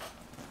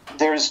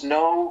there is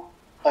no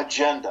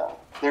agenda.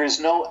 There is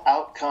no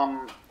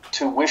outcome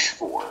to wish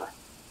for.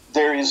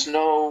 There is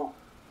nothing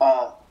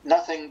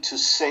to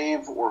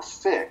save or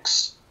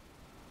fix.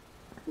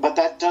 But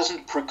that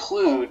doesn't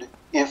preclude,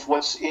 if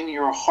what's in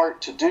your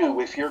heart to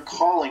do, if your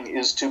calling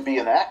is to be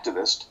an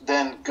activist,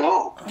 then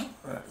go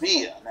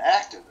be an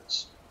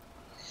activist.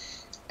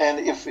 And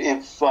if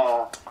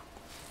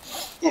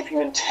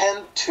you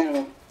intend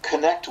to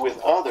connect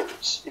with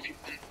others, if you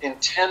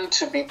intend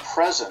to be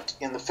present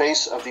in the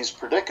face of these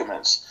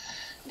predicaments,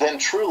 then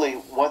truly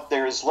what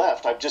there is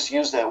left, I've just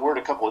used that word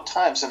a couple of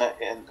times, and I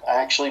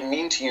actually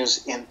mean to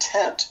use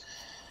intent,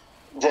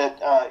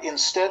 that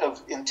instead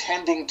of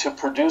intending to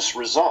produce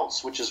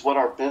results, which is what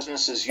our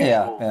business as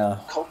usual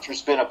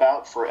culture's been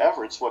about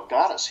forever, it's what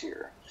got us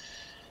here.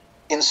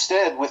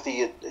 Instead, with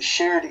the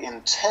shared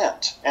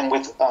intent and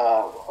with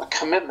a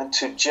commitment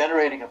to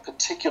generating a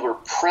particular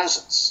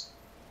presence,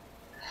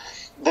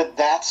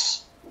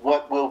 that's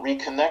what will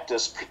reconnect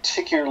us,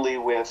 particularly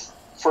with,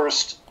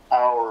 first,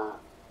 our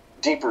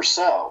deeper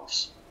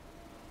selves,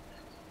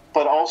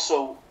 but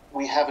also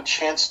we have a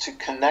chance to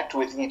connect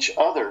with each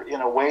other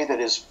in a way that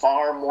is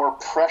far more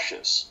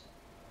precious,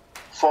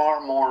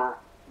 far more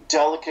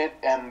delicate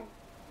and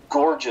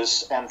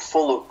gorgeous and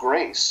full of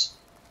grace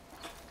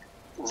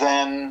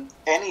than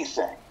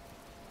anything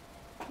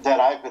that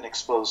I've been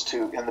exposed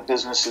to in the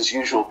business as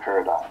usual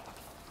paradigm.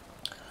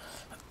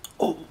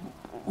 Well,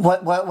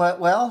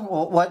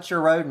 what's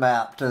your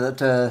roadmap to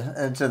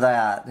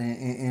that?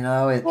 You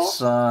know,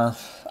 it's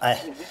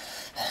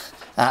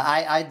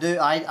I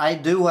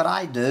do what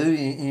I do.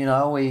 You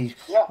know, we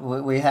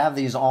have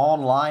these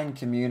online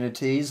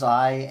communities.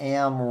 I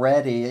am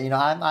ready. You know,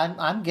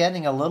 I'm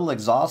getting a little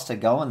exhausted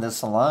going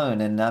this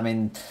alone, and I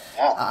mean,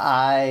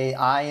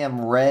 I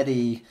am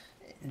ready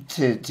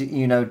to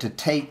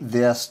take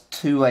this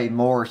to a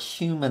more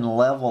human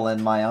level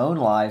in my own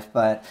life.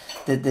 But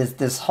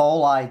this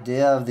whole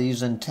idea of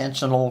these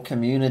intentional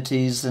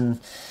communities, and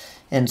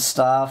and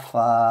stuff.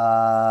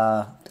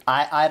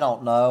 I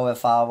don't know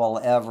if I will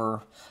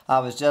ever. I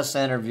was just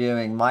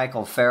interviewing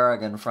Michael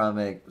Farragon from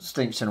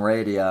Extinction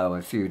Radio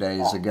a few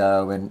days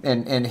ago,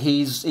 and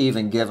he's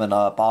even given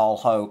up all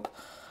hope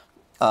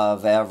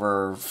of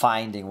ever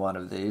finding one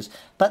of these.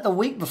 But the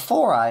week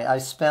before, I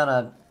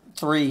spent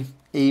 3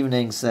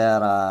 evenings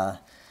at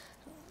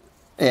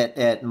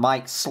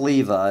Mike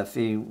Sleva, if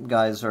you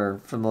guys are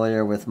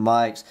familiar with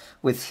Mike's,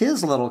 with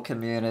his little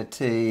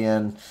community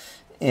in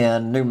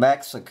New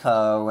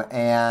Mexico,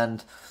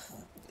 and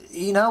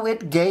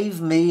it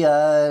gave me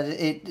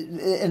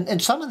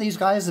and some of these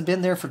guys have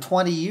been there for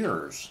 20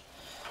 years.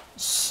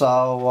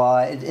 So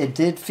it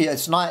did feel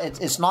it's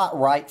not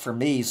right for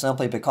me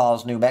simply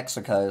because New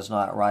Mexico is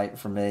not right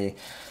for me.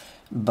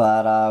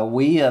 But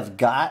we have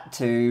got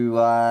to,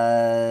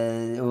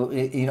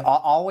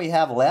 all we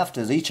have left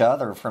is each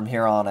other from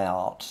here on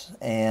out.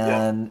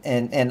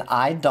 And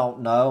I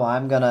don't know.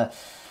 I'm going to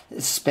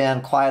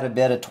spend quite a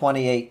bit of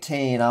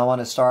 2018. I want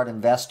to start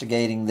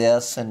investigating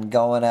this and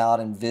going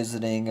out and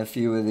visiting a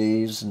few of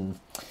these and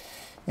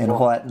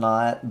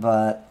whatnot.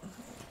 But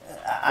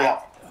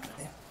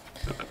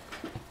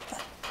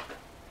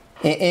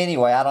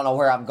anyway, I don't know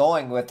where I'm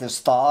going with this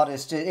thought.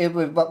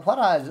 But what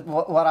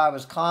I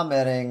was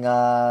commenting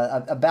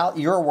about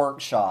your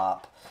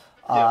workshop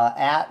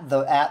at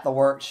the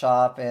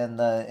workshop and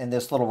in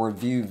this little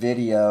review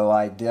video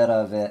I did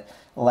of it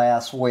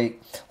last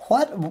week.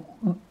 What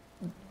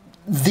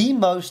the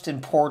most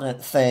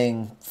important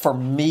thing for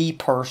me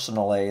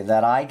personally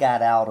that I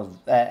got out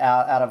of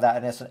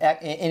that, and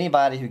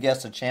anybody who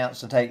gets a chance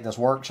to take this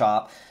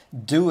workshop,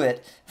 do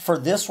it for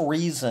this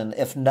reason,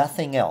 if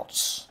nothing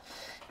else.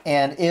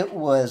 And it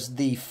was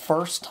the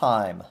first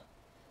time,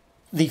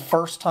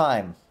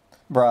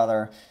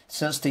 brother,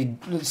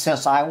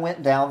 since I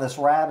went down this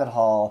rabbit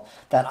hole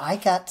that I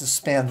got to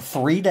spend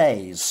 3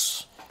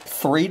 days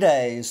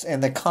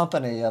in the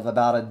company of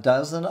about a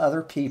dozen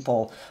other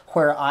people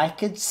where I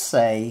could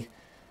say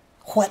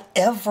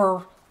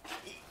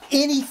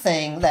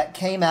anything that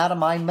came out of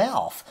my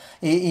mouth.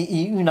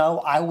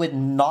 I would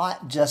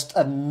not just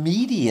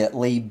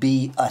immediately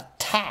be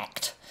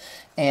attacked.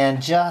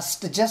 And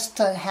just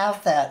to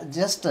have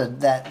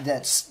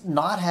that's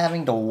not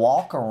having to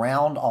walk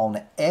around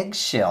on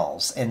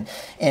eggshells and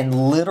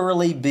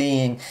literally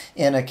being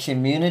in a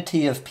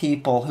community of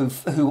people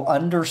who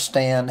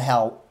understand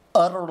how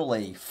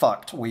utterly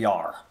fucked we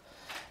are,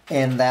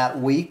 and that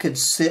we could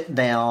sit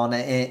down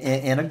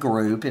in a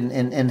group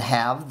and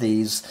have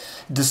these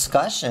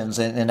discussions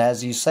and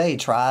as you say,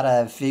 try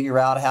to figure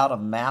out how to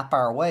map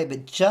our way,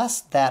 but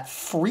just that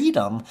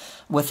freedom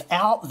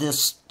without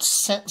this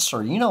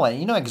censor. You know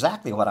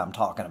exactly what I'm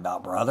talking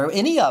about, brother.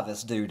 Any of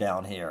us do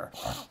down here.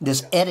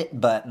 This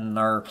edit button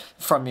or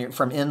from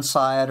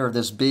inside, or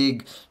this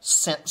big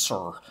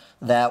censor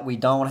that we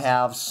don't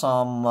have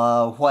some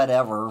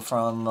whatever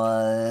from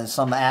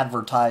some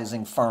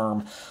advertising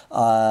firm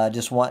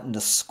just wanting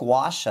to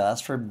squash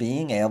us for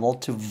being able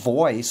to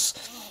voice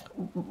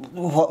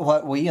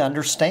what we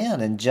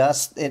understand, and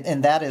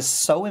that is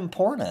so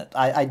important.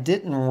 I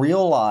didn't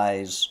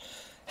realize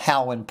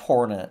how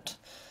important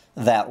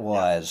that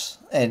was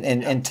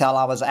until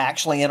I was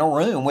actually in a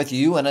room with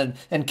you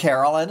and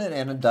Carolyn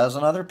and a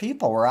dozen other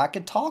people where I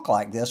could talk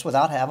like this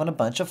without having a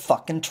bunch of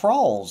fucking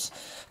trolls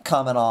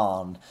coming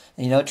on,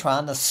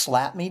 trying to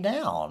slap me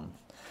down.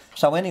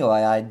 So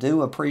anyway, I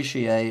do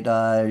appreciate you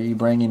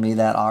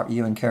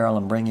and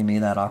Carolyn bringing me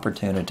that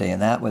opportunity,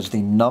 and that was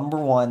the number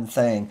one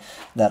thing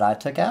that I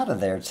took out of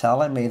there,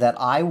 telling me that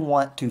I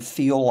want to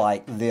feel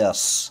like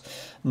this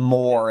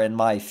more in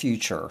my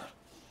future.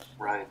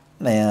 Right.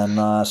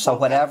 And so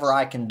whatever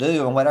I can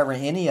do and whatever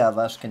any of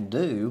us can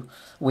do,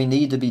 we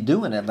need to be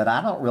doing it. But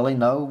I don't really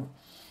know,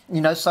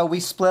 so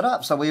we split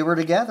up. So we were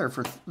together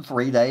for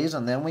 3 days,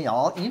 and then we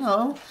all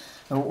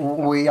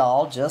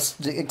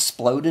just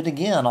exploded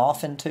again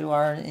off into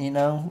our,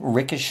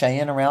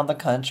 ricocheting around the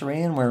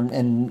country.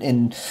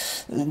 And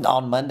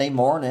on Monday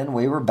morning,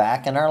 we were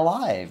back in our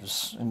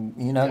lives and,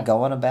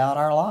 going about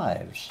our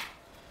lives.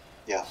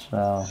 Yeah.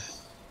 So.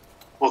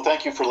 Well,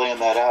 thank you for laying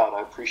that out.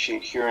 I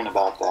appreciate hearing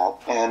about that.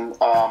 And,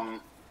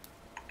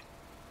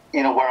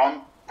 where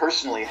I'm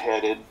personally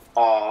headed,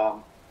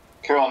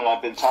 Carolyn and I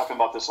have been talking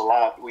about this a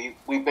lot.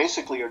 We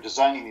basically are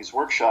designing these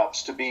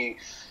workshops to be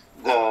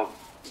the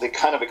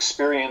kind of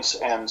experience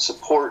and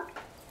support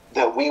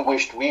that we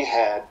wished we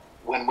had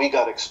when we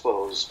got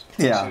exposed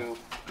to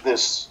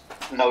this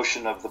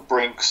notion of the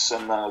brinks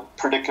and the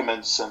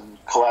predicaments and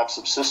collapse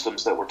of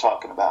systems that we're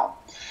talking about.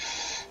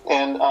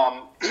 And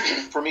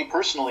for me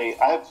personally,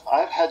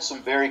 I've had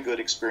some very good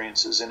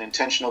experiences in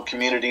intentional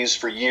communities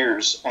for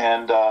years,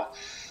 and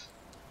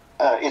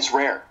it's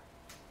rare.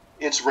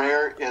 It's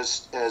rare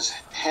as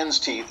hen's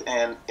teeth,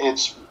 and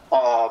it's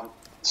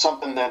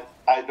something that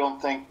I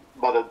don't think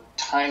but a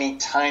tiny,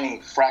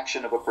 tiny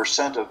fraction of a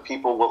 % of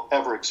people will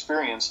ever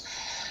experience.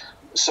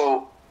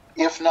 So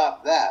if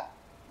not that,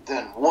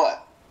 then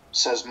what?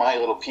 Says my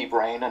little pea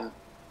brain, and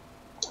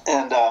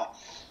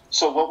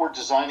So what we're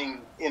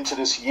designing into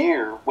this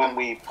year, when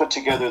we put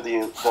together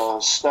the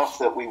stuff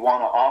that we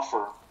want to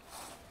offer,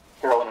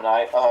 Carolyn and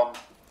I,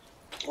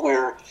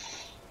 we're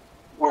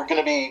going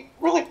to be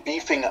really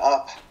beefing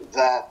up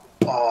that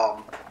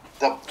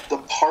the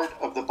part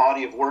of the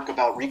body of work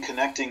about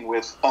reconnecting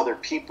with other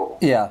people.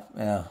 Yeah,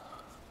 yeah.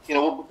 You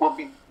know, we'll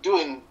be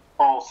doing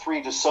all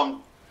three to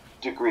some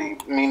degree,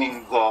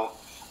 meaning the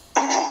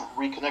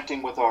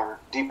reconnecting with our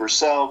deeper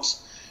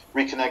selves,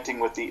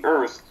 reconnecting with the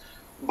earth.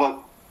 But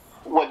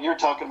what you're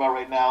talking about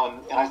right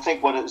now, and I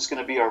think what is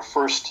going to be our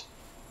first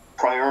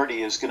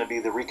priority is going to be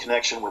the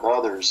reconnection with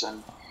others.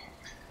 And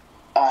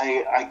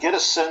I get a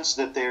sense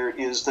that there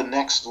is the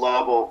next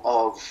level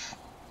of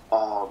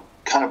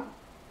kind of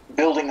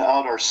building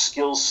out our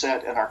skill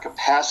set and our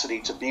capacity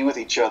to be with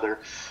each other,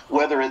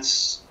 whether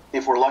it's,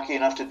 if we're lucky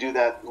enough to do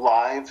that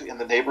live in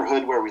the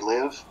neighborhood where we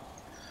live,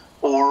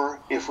 or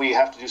if we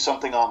have to do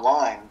something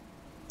online.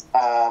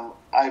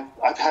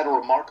 I've had a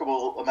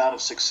remarkable amount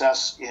of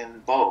success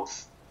in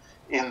both,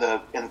 in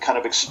kind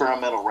of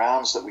experimental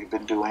rounds that we've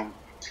been doing.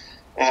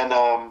 And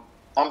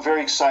I'm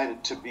very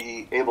excited to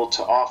be able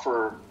to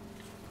offer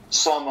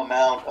some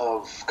amount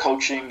of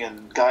coaching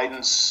and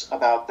guidance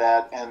about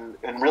that, and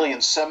really in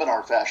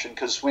seminar fashion,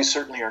 because we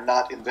certainly are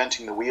not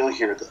inventing the wheel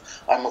here.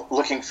 I'm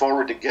looking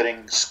forward to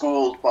getting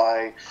schooled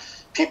by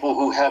people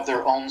who have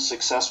their own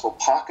successful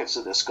pockets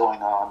of this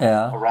going on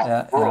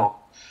around the world.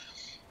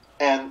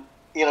 Yeah. And,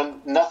 you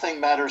know, nothing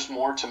matters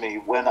more to me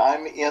when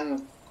I'm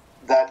in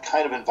that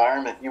kind of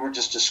environment you were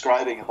just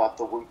describing about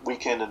the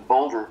weekend in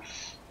Boulder.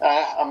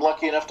 I'm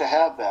lucky enough to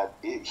have that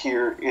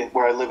here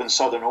where I live in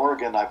Southern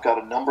Oregon. I've got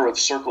a number of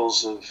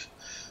circles of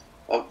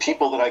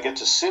people that I get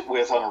to sit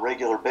with on a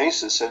regular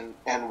basis, and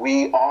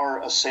we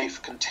are a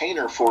safe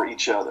container for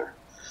each other.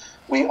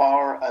 We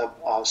are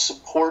a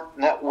support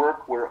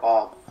network. We're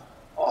a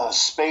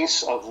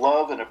space of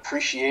love and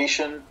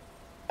appreciation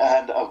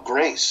and of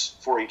grace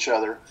for each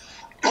other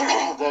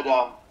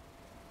that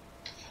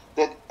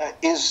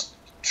is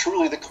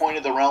truly the coin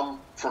of the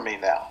realm for me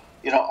now.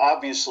 You know,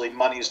 obviously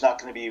money is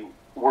not going to be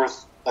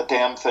worth a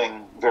damn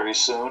thing very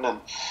soon,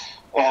 and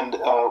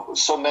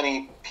so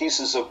many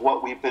pieces of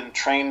what we've been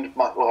trained,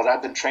 what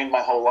I've been trained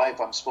my whole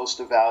life, I'm supposed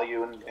to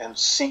value and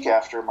seek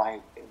after in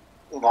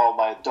all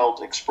my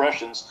adult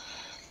expressions.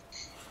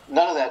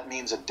 None of that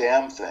means a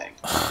damn thing.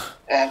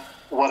 And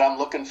what I'm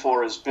looking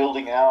for is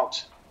building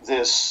out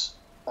this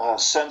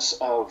sense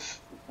of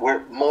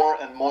where more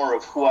and more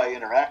of who I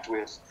interact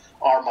with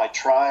are my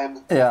tribe,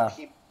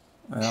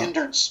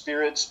 kindred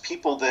spirits,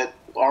 people that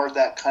are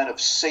that kind of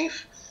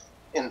safe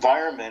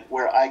environment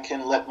where I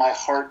can let my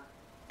heart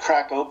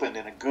crack open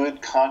in a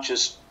good,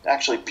 conscious,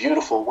 actually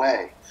beautiful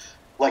way,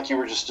 like you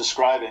were just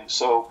describing.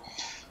 So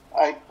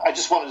I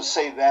just wanted to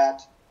say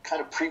that,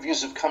 kind of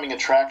previews of coming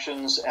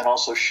attractions, and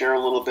also share a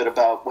little bit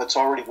about what's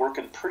already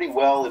working pretty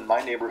well in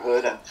my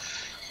neighborhood.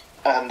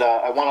 And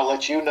I want to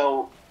let you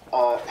know,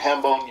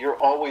 Hambone,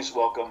 you're always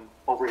welcome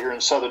over here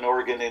in Southern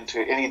Oregon into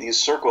any of these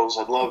circles.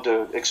 I'd love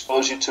to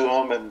expose you to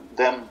them, and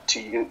them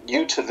to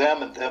you to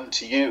them, and them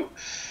to you.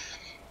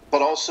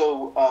 But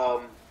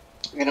also,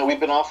 you know, we've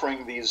been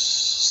offering these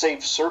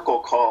safe circle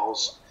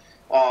calls.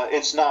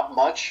 It's not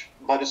much,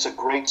 but it's a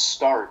great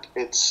start.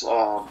 It's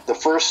the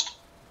first,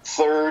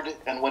 third,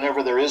 and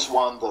whenever there is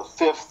one, the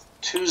fifth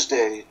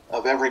Tuesday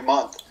of every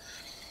month.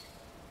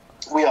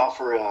 We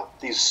offer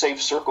these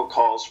safe circle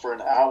calls for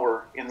an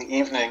hour in the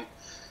evening.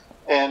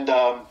 And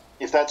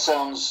if that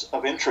sounds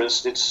of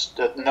interest, it's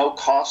a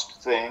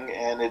no-cost thing,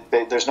 and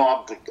there's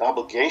no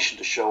obligation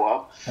to show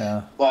up.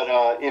 Yeah. But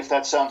if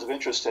that sounds of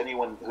interest to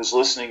anyone who's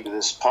listening to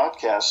this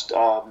podcast,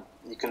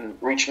 you can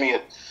reach me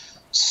at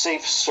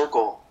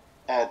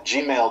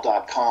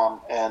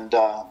safecircle@gmail.com, and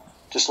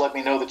just let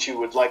me know that you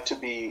would like to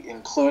be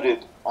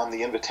included on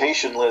the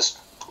invitation list,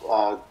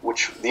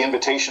 which the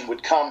invitation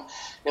would come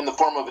in the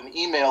form of an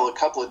email a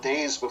couple of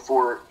days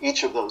before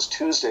each of those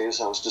Tuesdays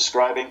I was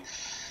describing.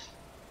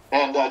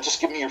 And just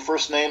give me your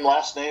first name,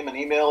 last name, and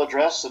email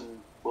address,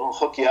 and we'll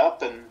hook you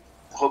up and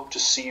hope to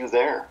see you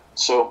there.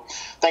 So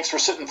thanks for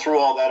sitting through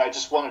all that. I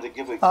just wanted to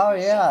give a... Oh,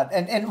 yeah.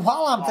 And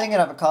while I'm thinking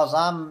of it, because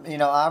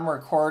I'm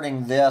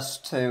recording this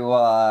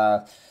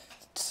to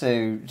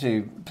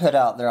put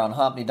out there on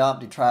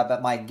Humptydumptytribe,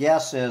 but my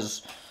guess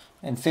is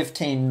in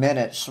 15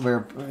 minutes,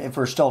 if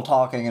we're still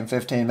talking in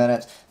 15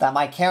 minutes, that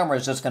my camera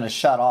is just going to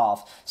shut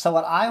off. So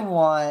what I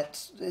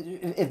want,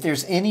 if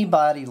there's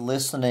anybody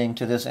listening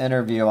to this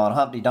interview on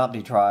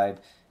Humptydumptytribe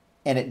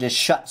and it just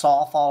shuts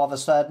off all of a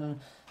sudden,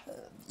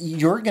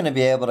 you're going to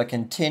be able to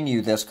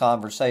continue this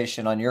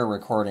conversation on your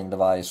recording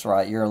device,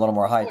 right? You're a little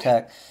more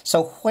high-tech.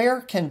 So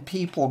where can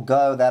people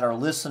go that are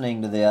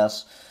listening to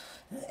this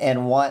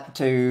and want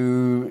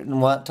to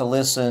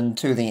listen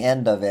to the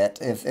end of it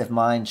if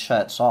mine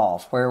shuts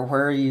off? Where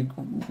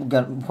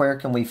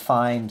can we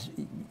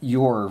find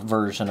your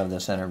version of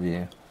this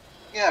interview?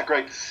 Yeah,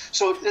 great.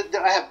 So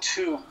I have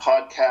two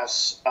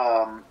podcasts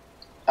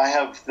I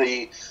have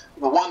the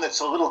one that's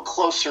a little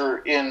closer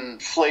in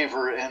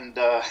flavor and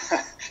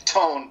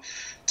tone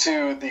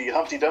to the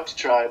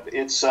Humptydumptytribe.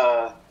 It's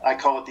I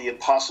call it the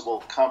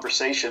Impossible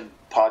Conversation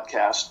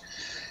podcast,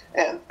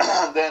 and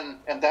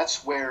and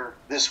that's where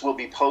this will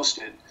be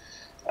posted.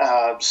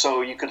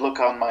 So you could look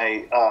on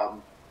my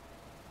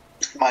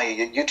my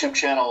YouTube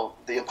channel,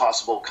 The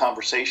Impossible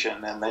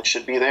Conversation, and that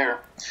should be there.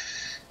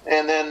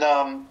 And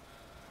then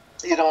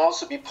it'll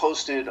also be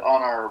posted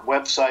on our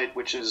website,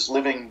 which is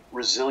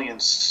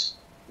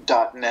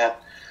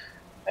livingresilience.net.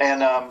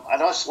 And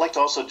I'd also like to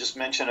also just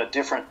mention a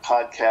different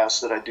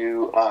podcast that I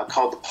do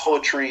called The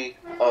Poetry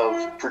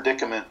of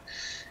Predicament.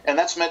 And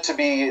that's meant to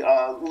be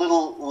a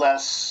little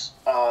less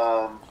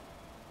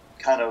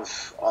kind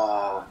of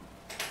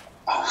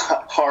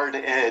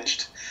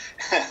hard-edged,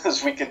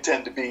 as we can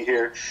tend to be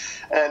here,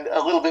 and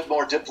a little bit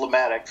more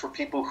diplomatic for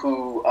people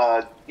who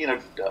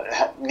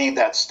need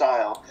that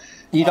style.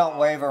 You don't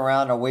wave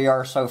around a "we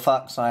are so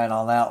fuck" sign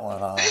on that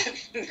one,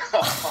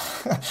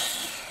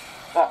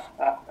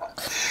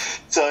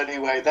 So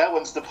anyway, that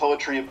one's the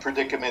Poetry of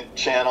Predicament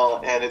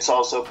channel, and it's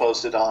also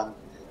posted on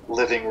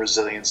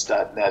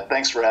livingresilience.net.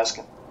 Thanks for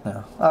asking.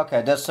 Yeah.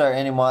 Okay, just so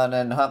anyone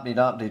in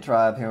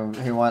Humptydumptytribe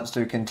who wants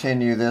to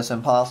continue this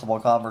impossible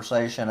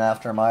conversation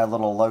after my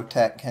little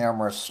low-tech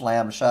camera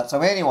slammed shut.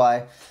 So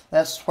anyway,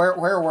 that's where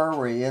were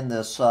we in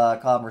this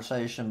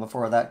conversation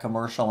before that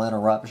commercial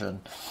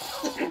interruption?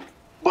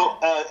 Well,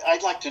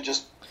 I'd like to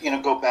just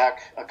go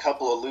back a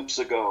couple of loops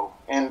ago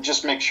and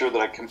just make sure that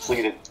I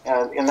complete it.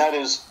 And that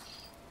is,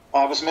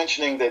 I was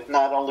mentioning that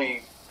not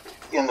only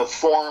in the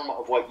form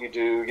of what you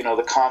do,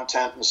 the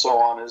content and so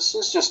on is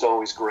just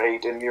always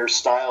great, and your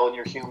style and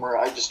your humor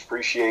I just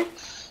appreciate.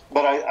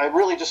 But I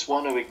really just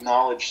want to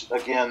acknowledge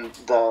again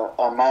the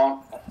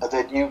amount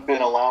that you've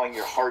been allowing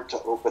your heart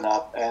to open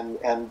up,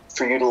 and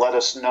for you to let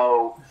us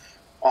know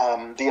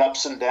the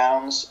ups and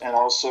downs, and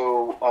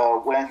also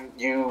when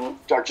you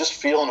are just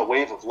feeling a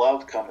wave of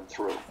love coming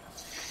through.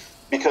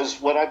 Because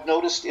what I've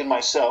noticed in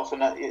myself,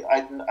 and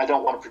I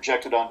don't want to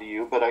project it onto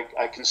you, but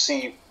I can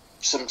see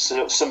some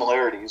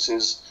similarities,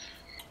 is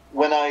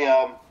when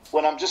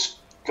I'm just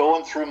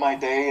going through my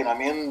day and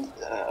I'm in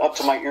up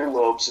to my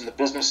earlobes in the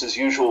business as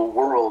usual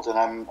world, and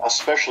I'm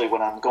especially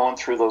when I'm going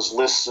through those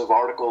lists of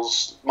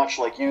articles, much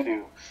like you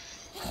do,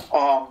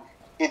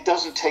 it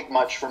doesn't take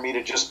much for me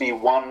to just be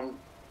one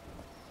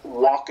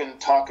walking,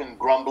 talking,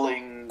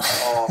 grumbling,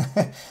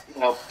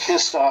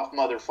 pissed off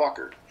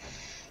motherfucker,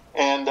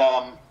 and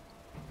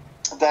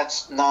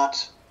that's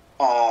not.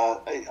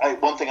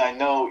 One thing I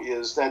know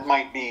is that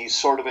might be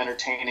sort of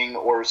entertaining,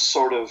 or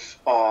sort of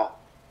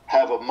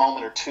have a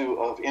moment or two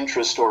of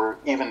interest, or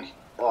even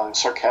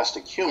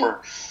sarcastic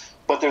humor,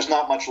 but there's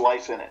not much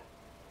life in it.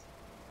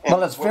 And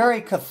well, it's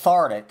very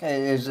cathartic.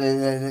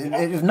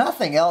 If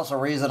nothing else, the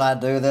reason I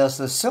do this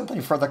is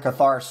simply for the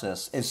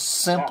catharsis. It's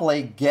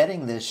simply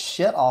getting this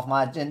shit off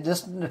and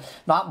just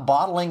not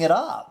bottling it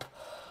up.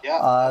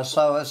 Yeah.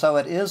 So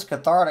it is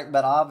cathartic,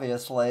 but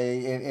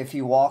obviously, if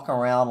you walk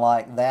around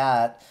like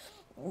that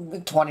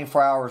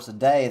 24 hours a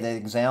day, the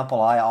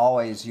example I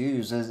always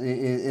use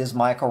is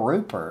Michael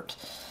Rupert.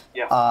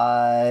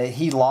 Yeah.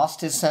 He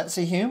lost his sense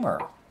of humor.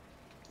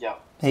 Yeah.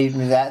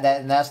 And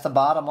that's the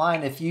bottom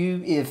line. If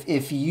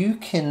you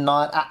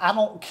cannot, I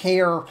don't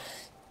care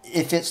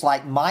if it's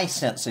like my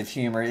sense of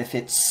humor, if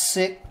it's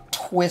sick,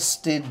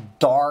 twisted,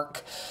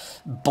 dark,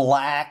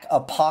 black,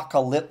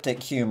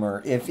 apocalyptic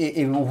humor, if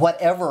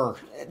whatever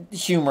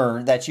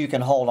humor that you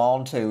can hold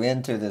on to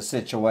into this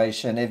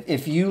situation,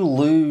 if you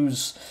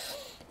lose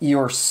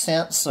your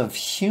sense of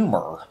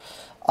humor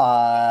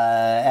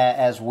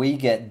as we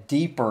get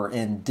deeper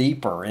and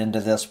deeper into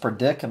this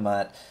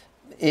predicament,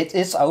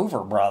 it's over,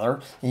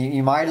 brother.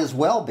 You might as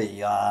well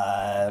be,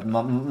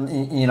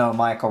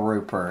 Michael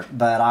Rupert.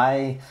 But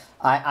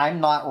I'm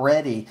not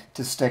ready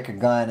to stick a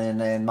gun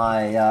in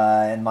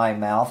my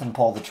mouth and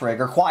pull the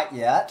trigger quite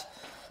yet.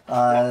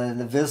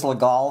 The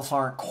Visigoths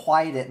aren't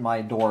quite at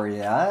my door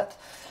yet.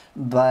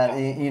 But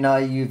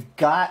you've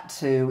got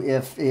to,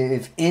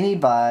 if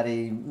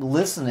anybody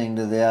listening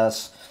to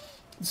this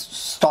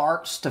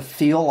starts to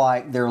feel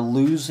like they're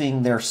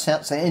losing their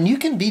sense, and you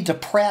can be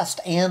depressed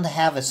and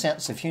have a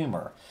sense of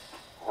humor.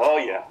 Oh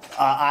yeah.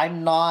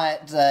 I'm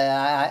not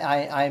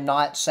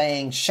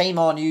saying shame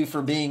on you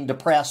for being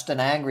depressed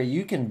and angry.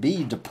 You can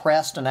be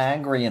depressed and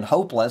angry and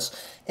hopeless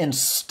and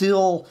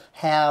still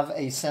have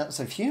a sense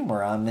of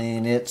humor. I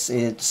mean, it's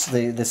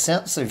the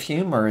sense of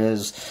humor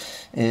is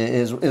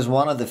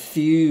one of the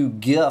few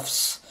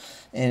gifts,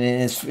 and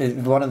it's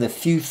one of the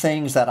few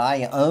things that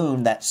I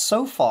own that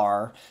so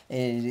far,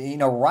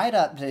 right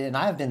up to, and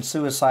I've been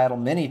suicidal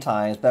many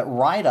times, but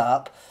right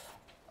up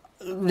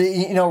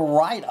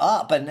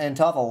and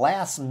until the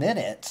last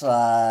minute,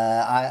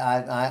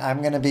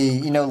 I'm going to be,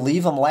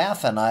 leave them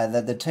laughing.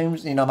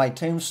 My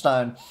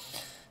tombstone,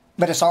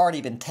 but it's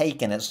already been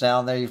taken. It's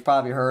down there. You've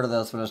probably heard of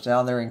this, but it's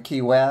down there in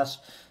Key West.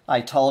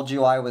 I told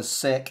you I was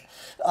sick.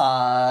 You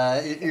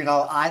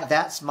know,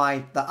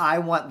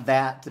 I want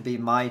that to be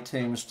my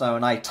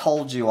tombstone. I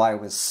told you I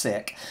was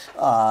sick.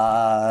 You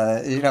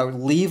know,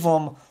 leave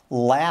them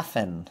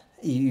laughing.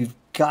 You've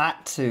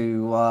got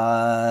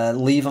to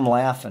leave them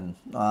laughing.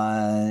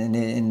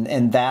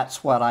 And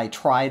that's what I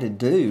try to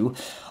do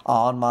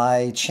on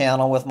my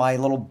channel with my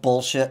little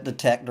bullshit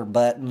detector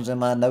buttons and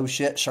my no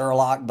shit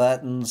Sherlock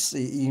buttons.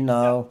 You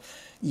know,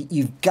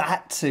 you've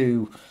got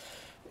to...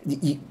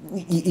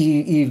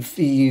 You've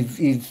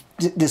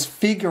just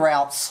figure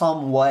out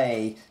some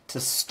way to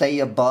stay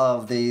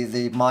above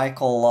the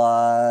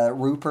Michael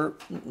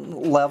Rupert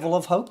level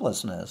of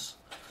hopelessness.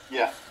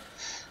 Yeah.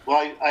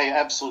 Well, I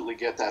absolutely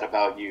get that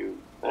about you,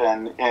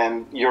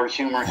 and your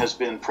humor has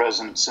been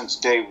present since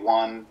day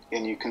one,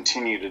 and you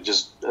continue to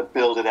just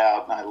build it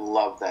out, and I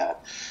love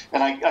that.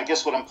 And I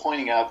guess what I'm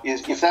pointing out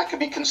is, if that could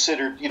be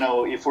considered, you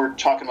know, if we're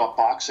talking about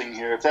boxing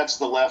here, if that's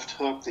the left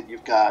hook that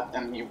you've got,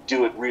 and you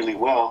do it really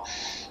well,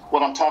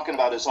 what I'm talking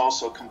about is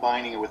also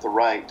combining it with the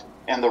right,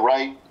 and the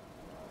right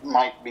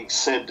might be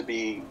said to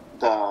be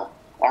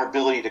our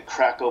ability to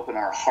crack open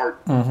our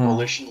heart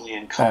volitionally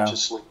and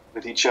consciously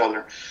with each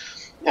other.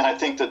 And I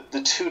think that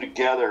the two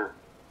together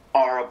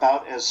are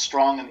about as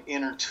strong an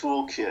inner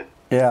toolkit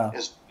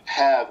as we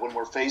have when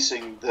we're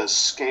facing the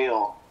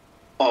scale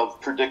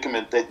of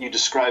predicament that you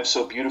described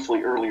so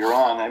beautifully earlier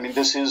on. I mean,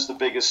 this is the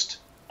biggest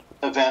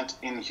event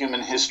in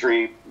human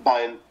history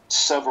by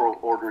several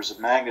orders of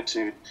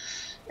magnitude.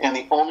 And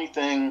the only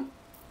thing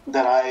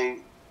that I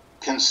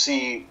can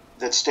see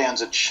that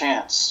stands a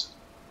chance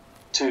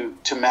to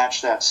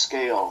match that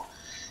scale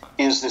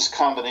is this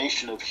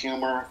combination of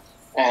humor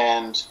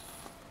and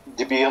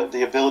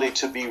the ability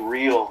to be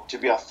real, to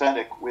be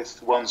authentic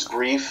with one's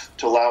grief,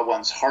 to allow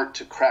one's heart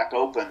to crack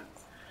open.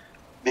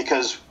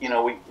 Because, you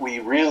know, we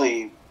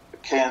really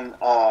can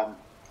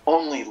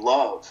only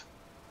love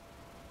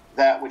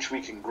that which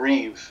we can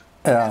grieve,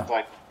 and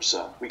vice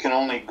versa. We can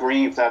only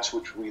grieve that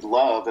which we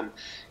love. And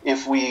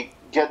if we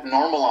get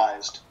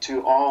normalized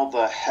to all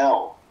the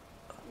hell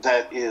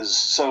that is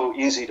so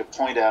easy to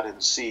point out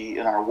and see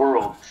in our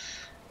world,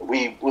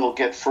 we will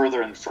get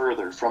further and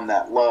further from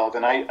that love.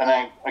 And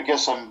I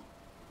guess I'm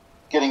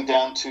getting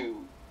down to,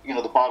 you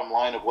know, the bottom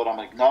line of what I'm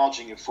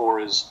acknowledging you for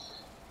is,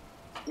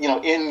 you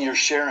know, in your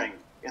sharing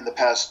in the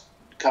past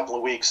couple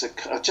of weeks,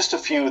 just a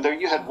few there,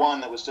 you had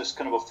one that was just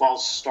kind of a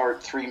false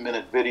start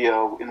 3-minute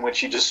video in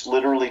which you just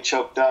literally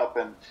choked up,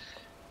 and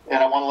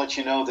I want to let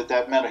you know that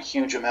that meant a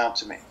huge amount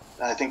to me.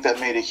 And I think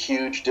that made a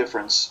huge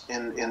difference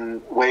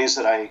in ways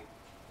that I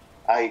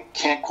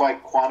can't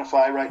quite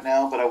quantify right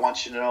now, but I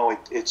want you to know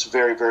it's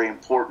very, very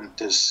important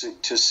to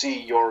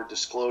see your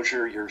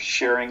disclosure, your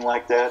sharing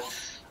like that.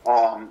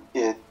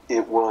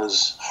 It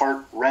was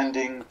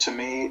heart-rending to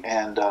me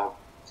and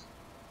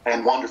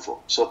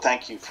wonderful. So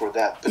thank you for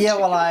that. Yeah,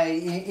 well,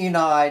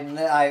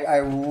 I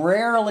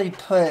rarely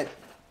put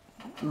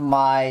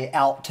my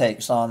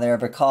outtakes on there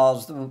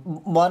because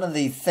one of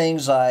the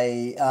things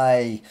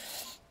I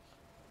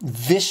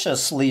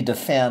viciously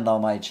defend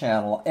on my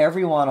channel,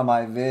 every one of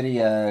my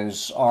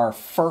videos are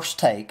first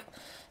take.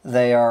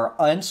 They are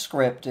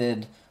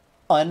unscripted,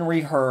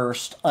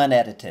 unrehearsed,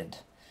 unedited.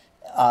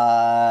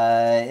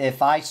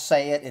 If I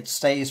say it, it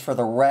stays for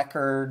the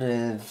record.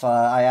 If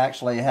I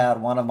actually had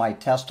one of my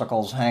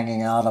testicles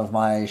hanging out of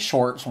my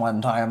shorts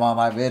one time on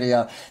my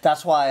video,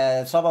 that's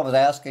why someone was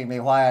asking me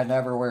why I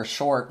never wear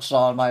shorts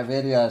on my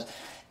videos,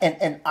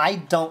 and I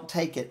don't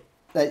take it,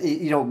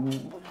 you know,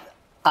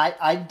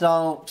 I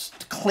don't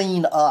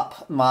clean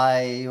up and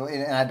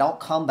I don't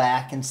come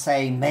back and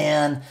say,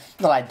 man,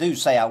 well, I do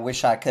say I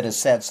wish I could have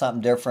said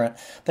something different,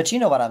 but you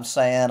know what I'm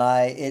saying,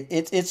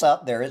 it's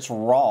up there, it's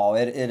raw,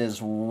 it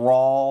is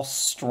raw,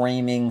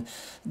 streaming,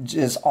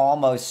 just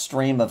almost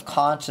stream of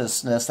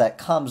consciousness that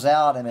comes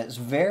out, and it's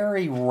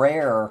very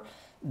rare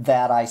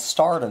that I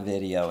start a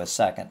video a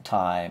second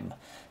time.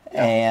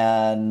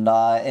 And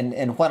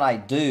when I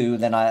do,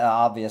 then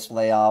I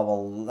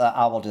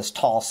will just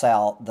toss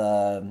out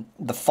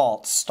the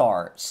false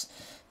starts.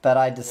 But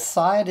I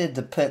decided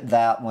to put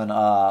that one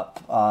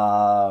up,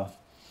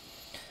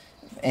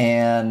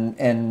 and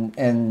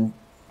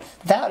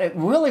that it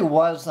really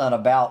wasn't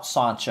about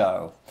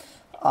Sancho.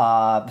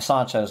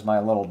 Sancho's my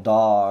little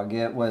dog.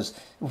 It was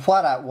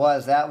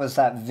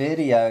that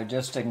video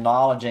just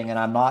acknowledging, and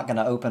I'm not going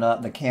to open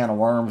up the can of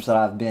worms that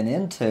I've been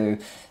into,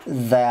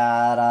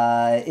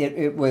 that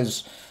it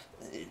was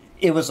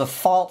a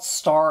false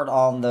start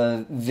on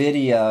the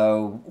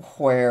video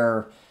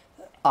where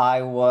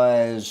I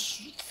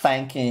was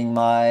thanking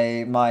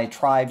my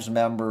tribes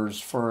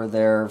members for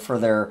their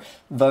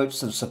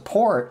votes of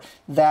support.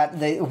 That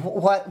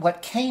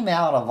what came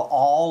out of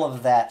all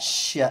of that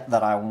shit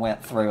that I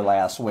went through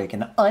last week,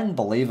 an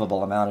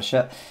unbelievable amount of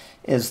shit,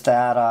 is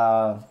that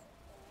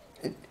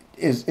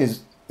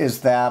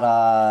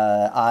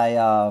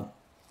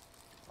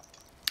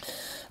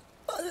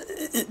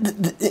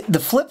the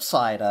flip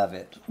side of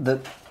it, the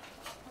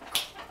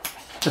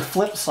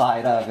flip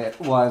side of it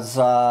was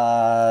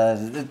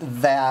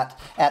that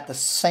at the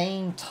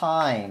same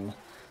time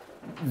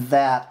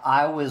that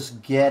I was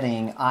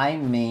getting, I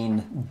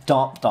mean,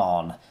 dumped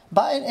on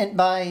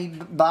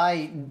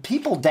by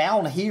people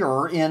down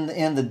here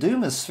in the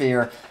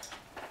Doomosphere.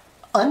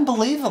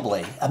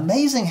 Unbelievably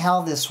amazing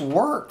how this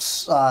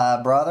works,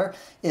 brother.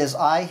 Is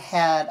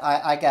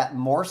I got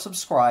more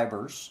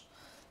subscribers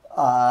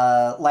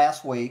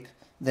last week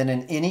than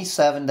in any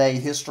 7-day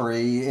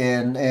history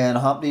in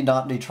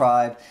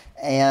Humptydumptytribe,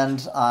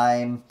 and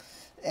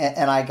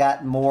I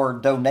got more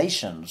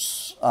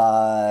donations,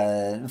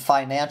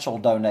 financial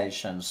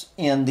donations,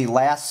 in the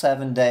last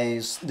 7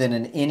 days than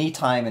in any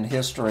time in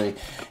history.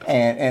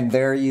 And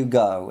there you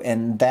go.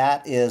 And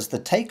that is the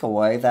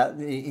takeaway,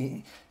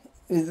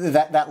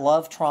 that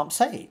love trumps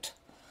hate.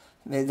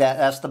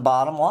 That's the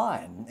bottom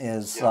line.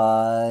 Is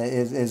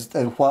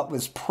what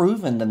was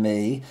proven to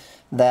me,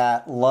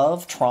 that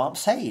love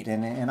trumps hate,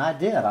 and I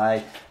did.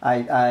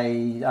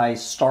 I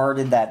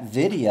started that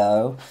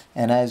video,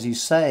 and as you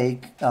say,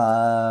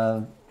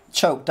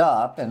 choked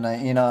up,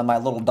 and you know, my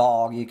little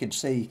dog, you could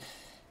see.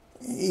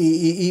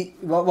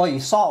 Well,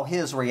 you saw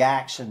his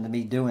reaction to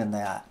me doing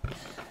that.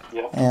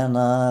 Yep. And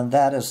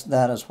that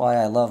is why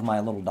I love my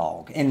little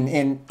dog.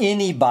 And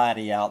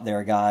anybody out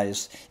there,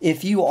 guys,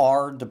 if you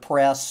are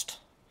depressed,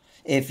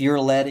 if you're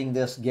letting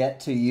this get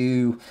to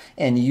you,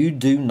 and you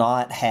do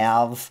not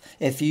have,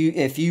 if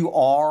you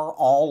are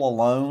all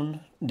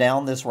alone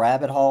down this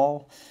rabbit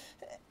hole,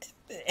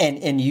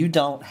 and you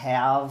don't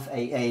have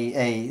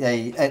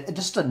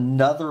just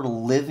another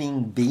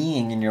living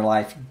being in your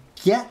life,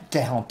 get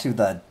down to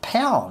the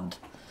pound.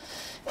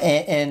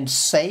 And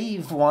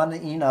save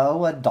one, you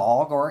know, a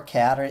dog or a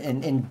cat,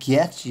 and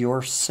get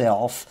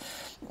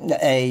yourself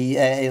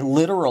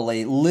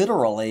literally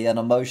an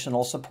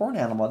emotional support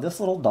animal. This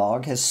little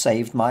dog has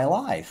saved my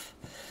life.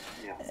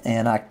 Yeah.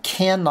 And I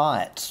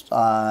cannot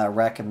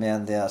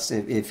recommend this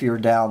if you're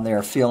down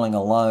there feeling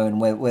alone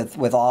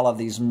with all of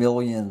these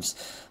millions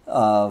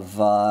of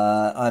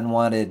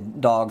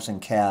unwanted dogs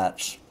and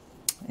cats.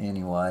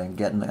 Anyway,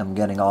 I'm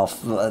getting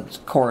off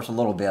course a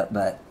little bit,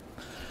 but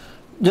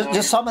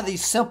just some of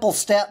these simple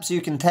steps you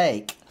can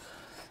take,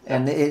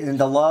 and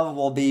the love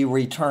will be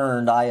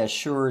returned, I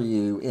assure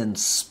you, in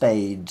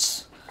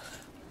spades.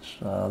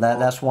 So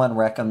that's one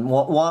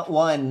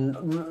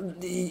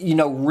you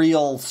know,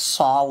 real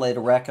solid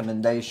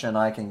recommendation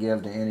I can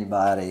give to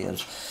anybody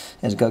is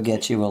go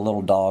get you a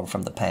little dog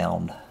from the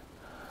pound.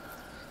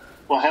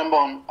 Well,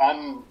 Hambone,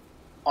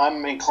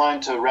 I'm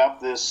inclined to wrap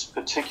this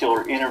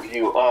particular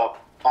interview up,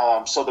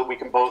 so that we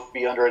can both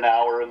be under an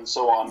hour and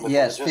so on.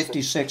 Yes,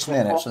 56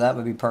 minutes, so that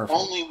would be perfect.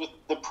 Only with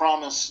the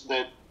promise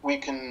that we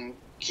can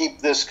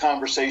keep this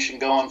conversation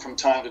going from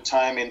time to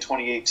time in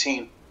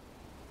 2018.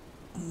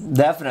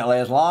 Definitely,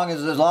 as long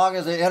as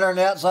the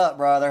internet's up,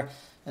 brother.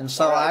 And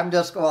so right. I'm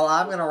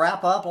going to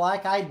wrap up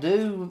like I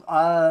do,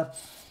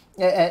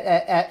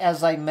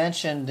 as I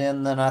mentioned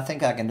and I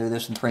think I can do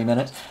this in 3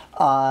 minutes.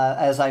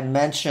 As I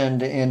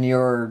mentioned in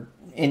your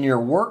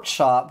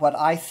workshop, what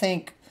I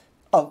think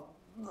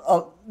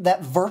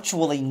that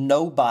virtually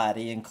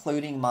nobody,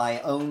 including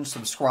my own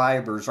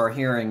subscribers, are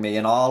hearing me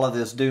in all of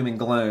this doom and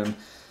gloom.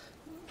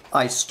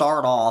 I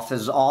start off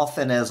as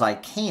often as I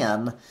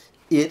can.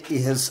 It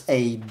is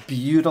a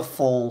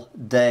beautiful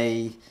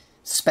day,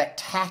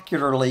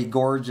 spectacularly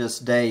gorgeous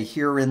day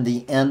here in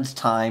the end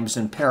times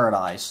in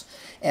paradise.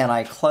 And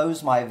I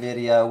close my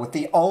video with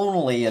the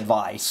only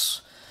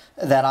advice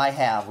that I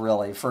have,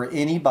 really, for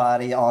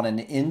anybody on an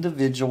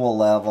individual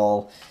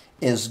level,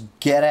 is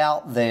get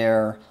out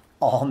there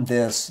on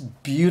this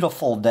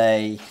beautiful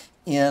day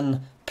in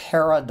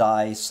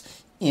paradise,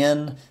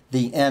 in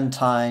the end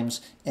times,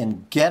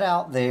 and get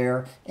out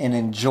there and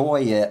enjoy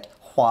it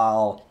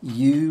while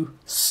you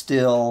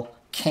still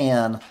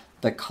can,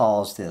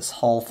 because this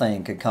whole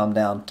thing could come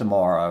down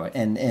tomorrow.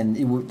 And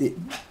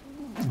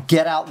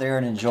get out there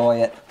and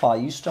enjoy it while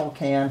you still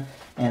can.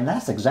 And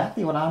that's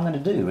exactly what I'm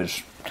going to do.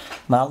 Is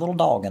my little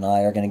dog and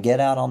I are going to get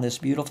out on this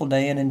beautiful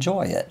day and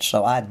enjoy it.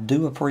 So I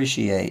do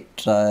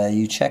appreciate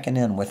you checking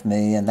in with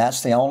me, and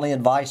that's the only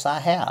advice I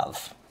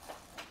have.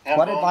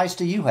 What advice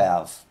do you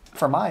have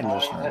for my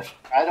listeners?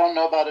 I don't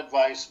know about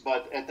advice,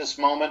 but at this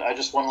moment, I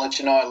just want to let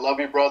you know I love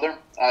you, brother.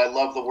 I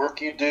love the work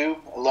you do.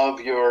 I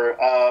love your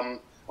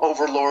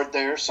overlord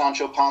there,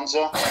 Sancho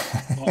Panza.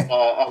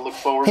 I look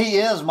forward He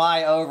is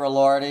my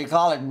overlord. You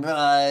call it,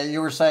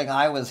 you were saying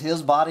I was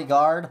his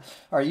bodyguard?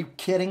 Are you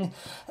kidding?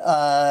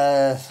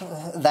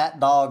 That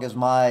dog is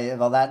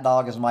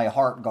my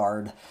heart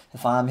guard.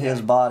 If I'm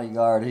his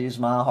bodyguard, he's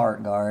my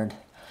heart guard.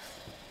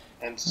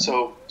 And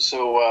so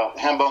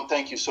Hambone,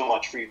 thank you so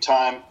much for your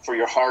time, for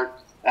your heart,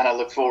 and I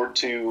look forward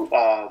to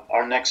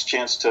our next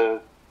chance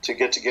to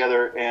get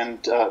together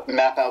and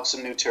map out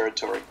some new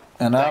territory.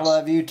 And thanks. I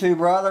love you too,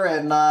 brother,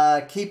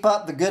 and keep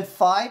up the good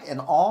fight,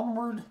 and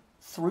onward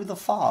through the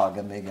fog,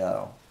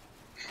 amigo.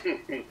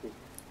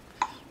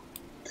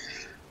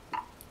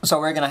 So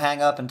we're going to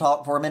hang up and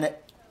talk for a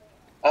minute?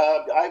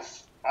 I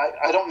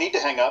don't need to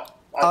hang up.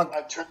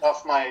 I've turned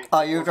off my...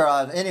 Oh, you're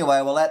trying.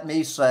 Anyway, well, let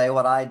me say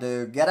what I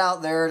do. Get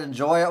out there and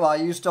enjoy it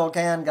while you still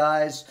can,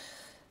 guys.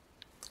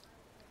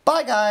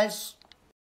 Bye, guys.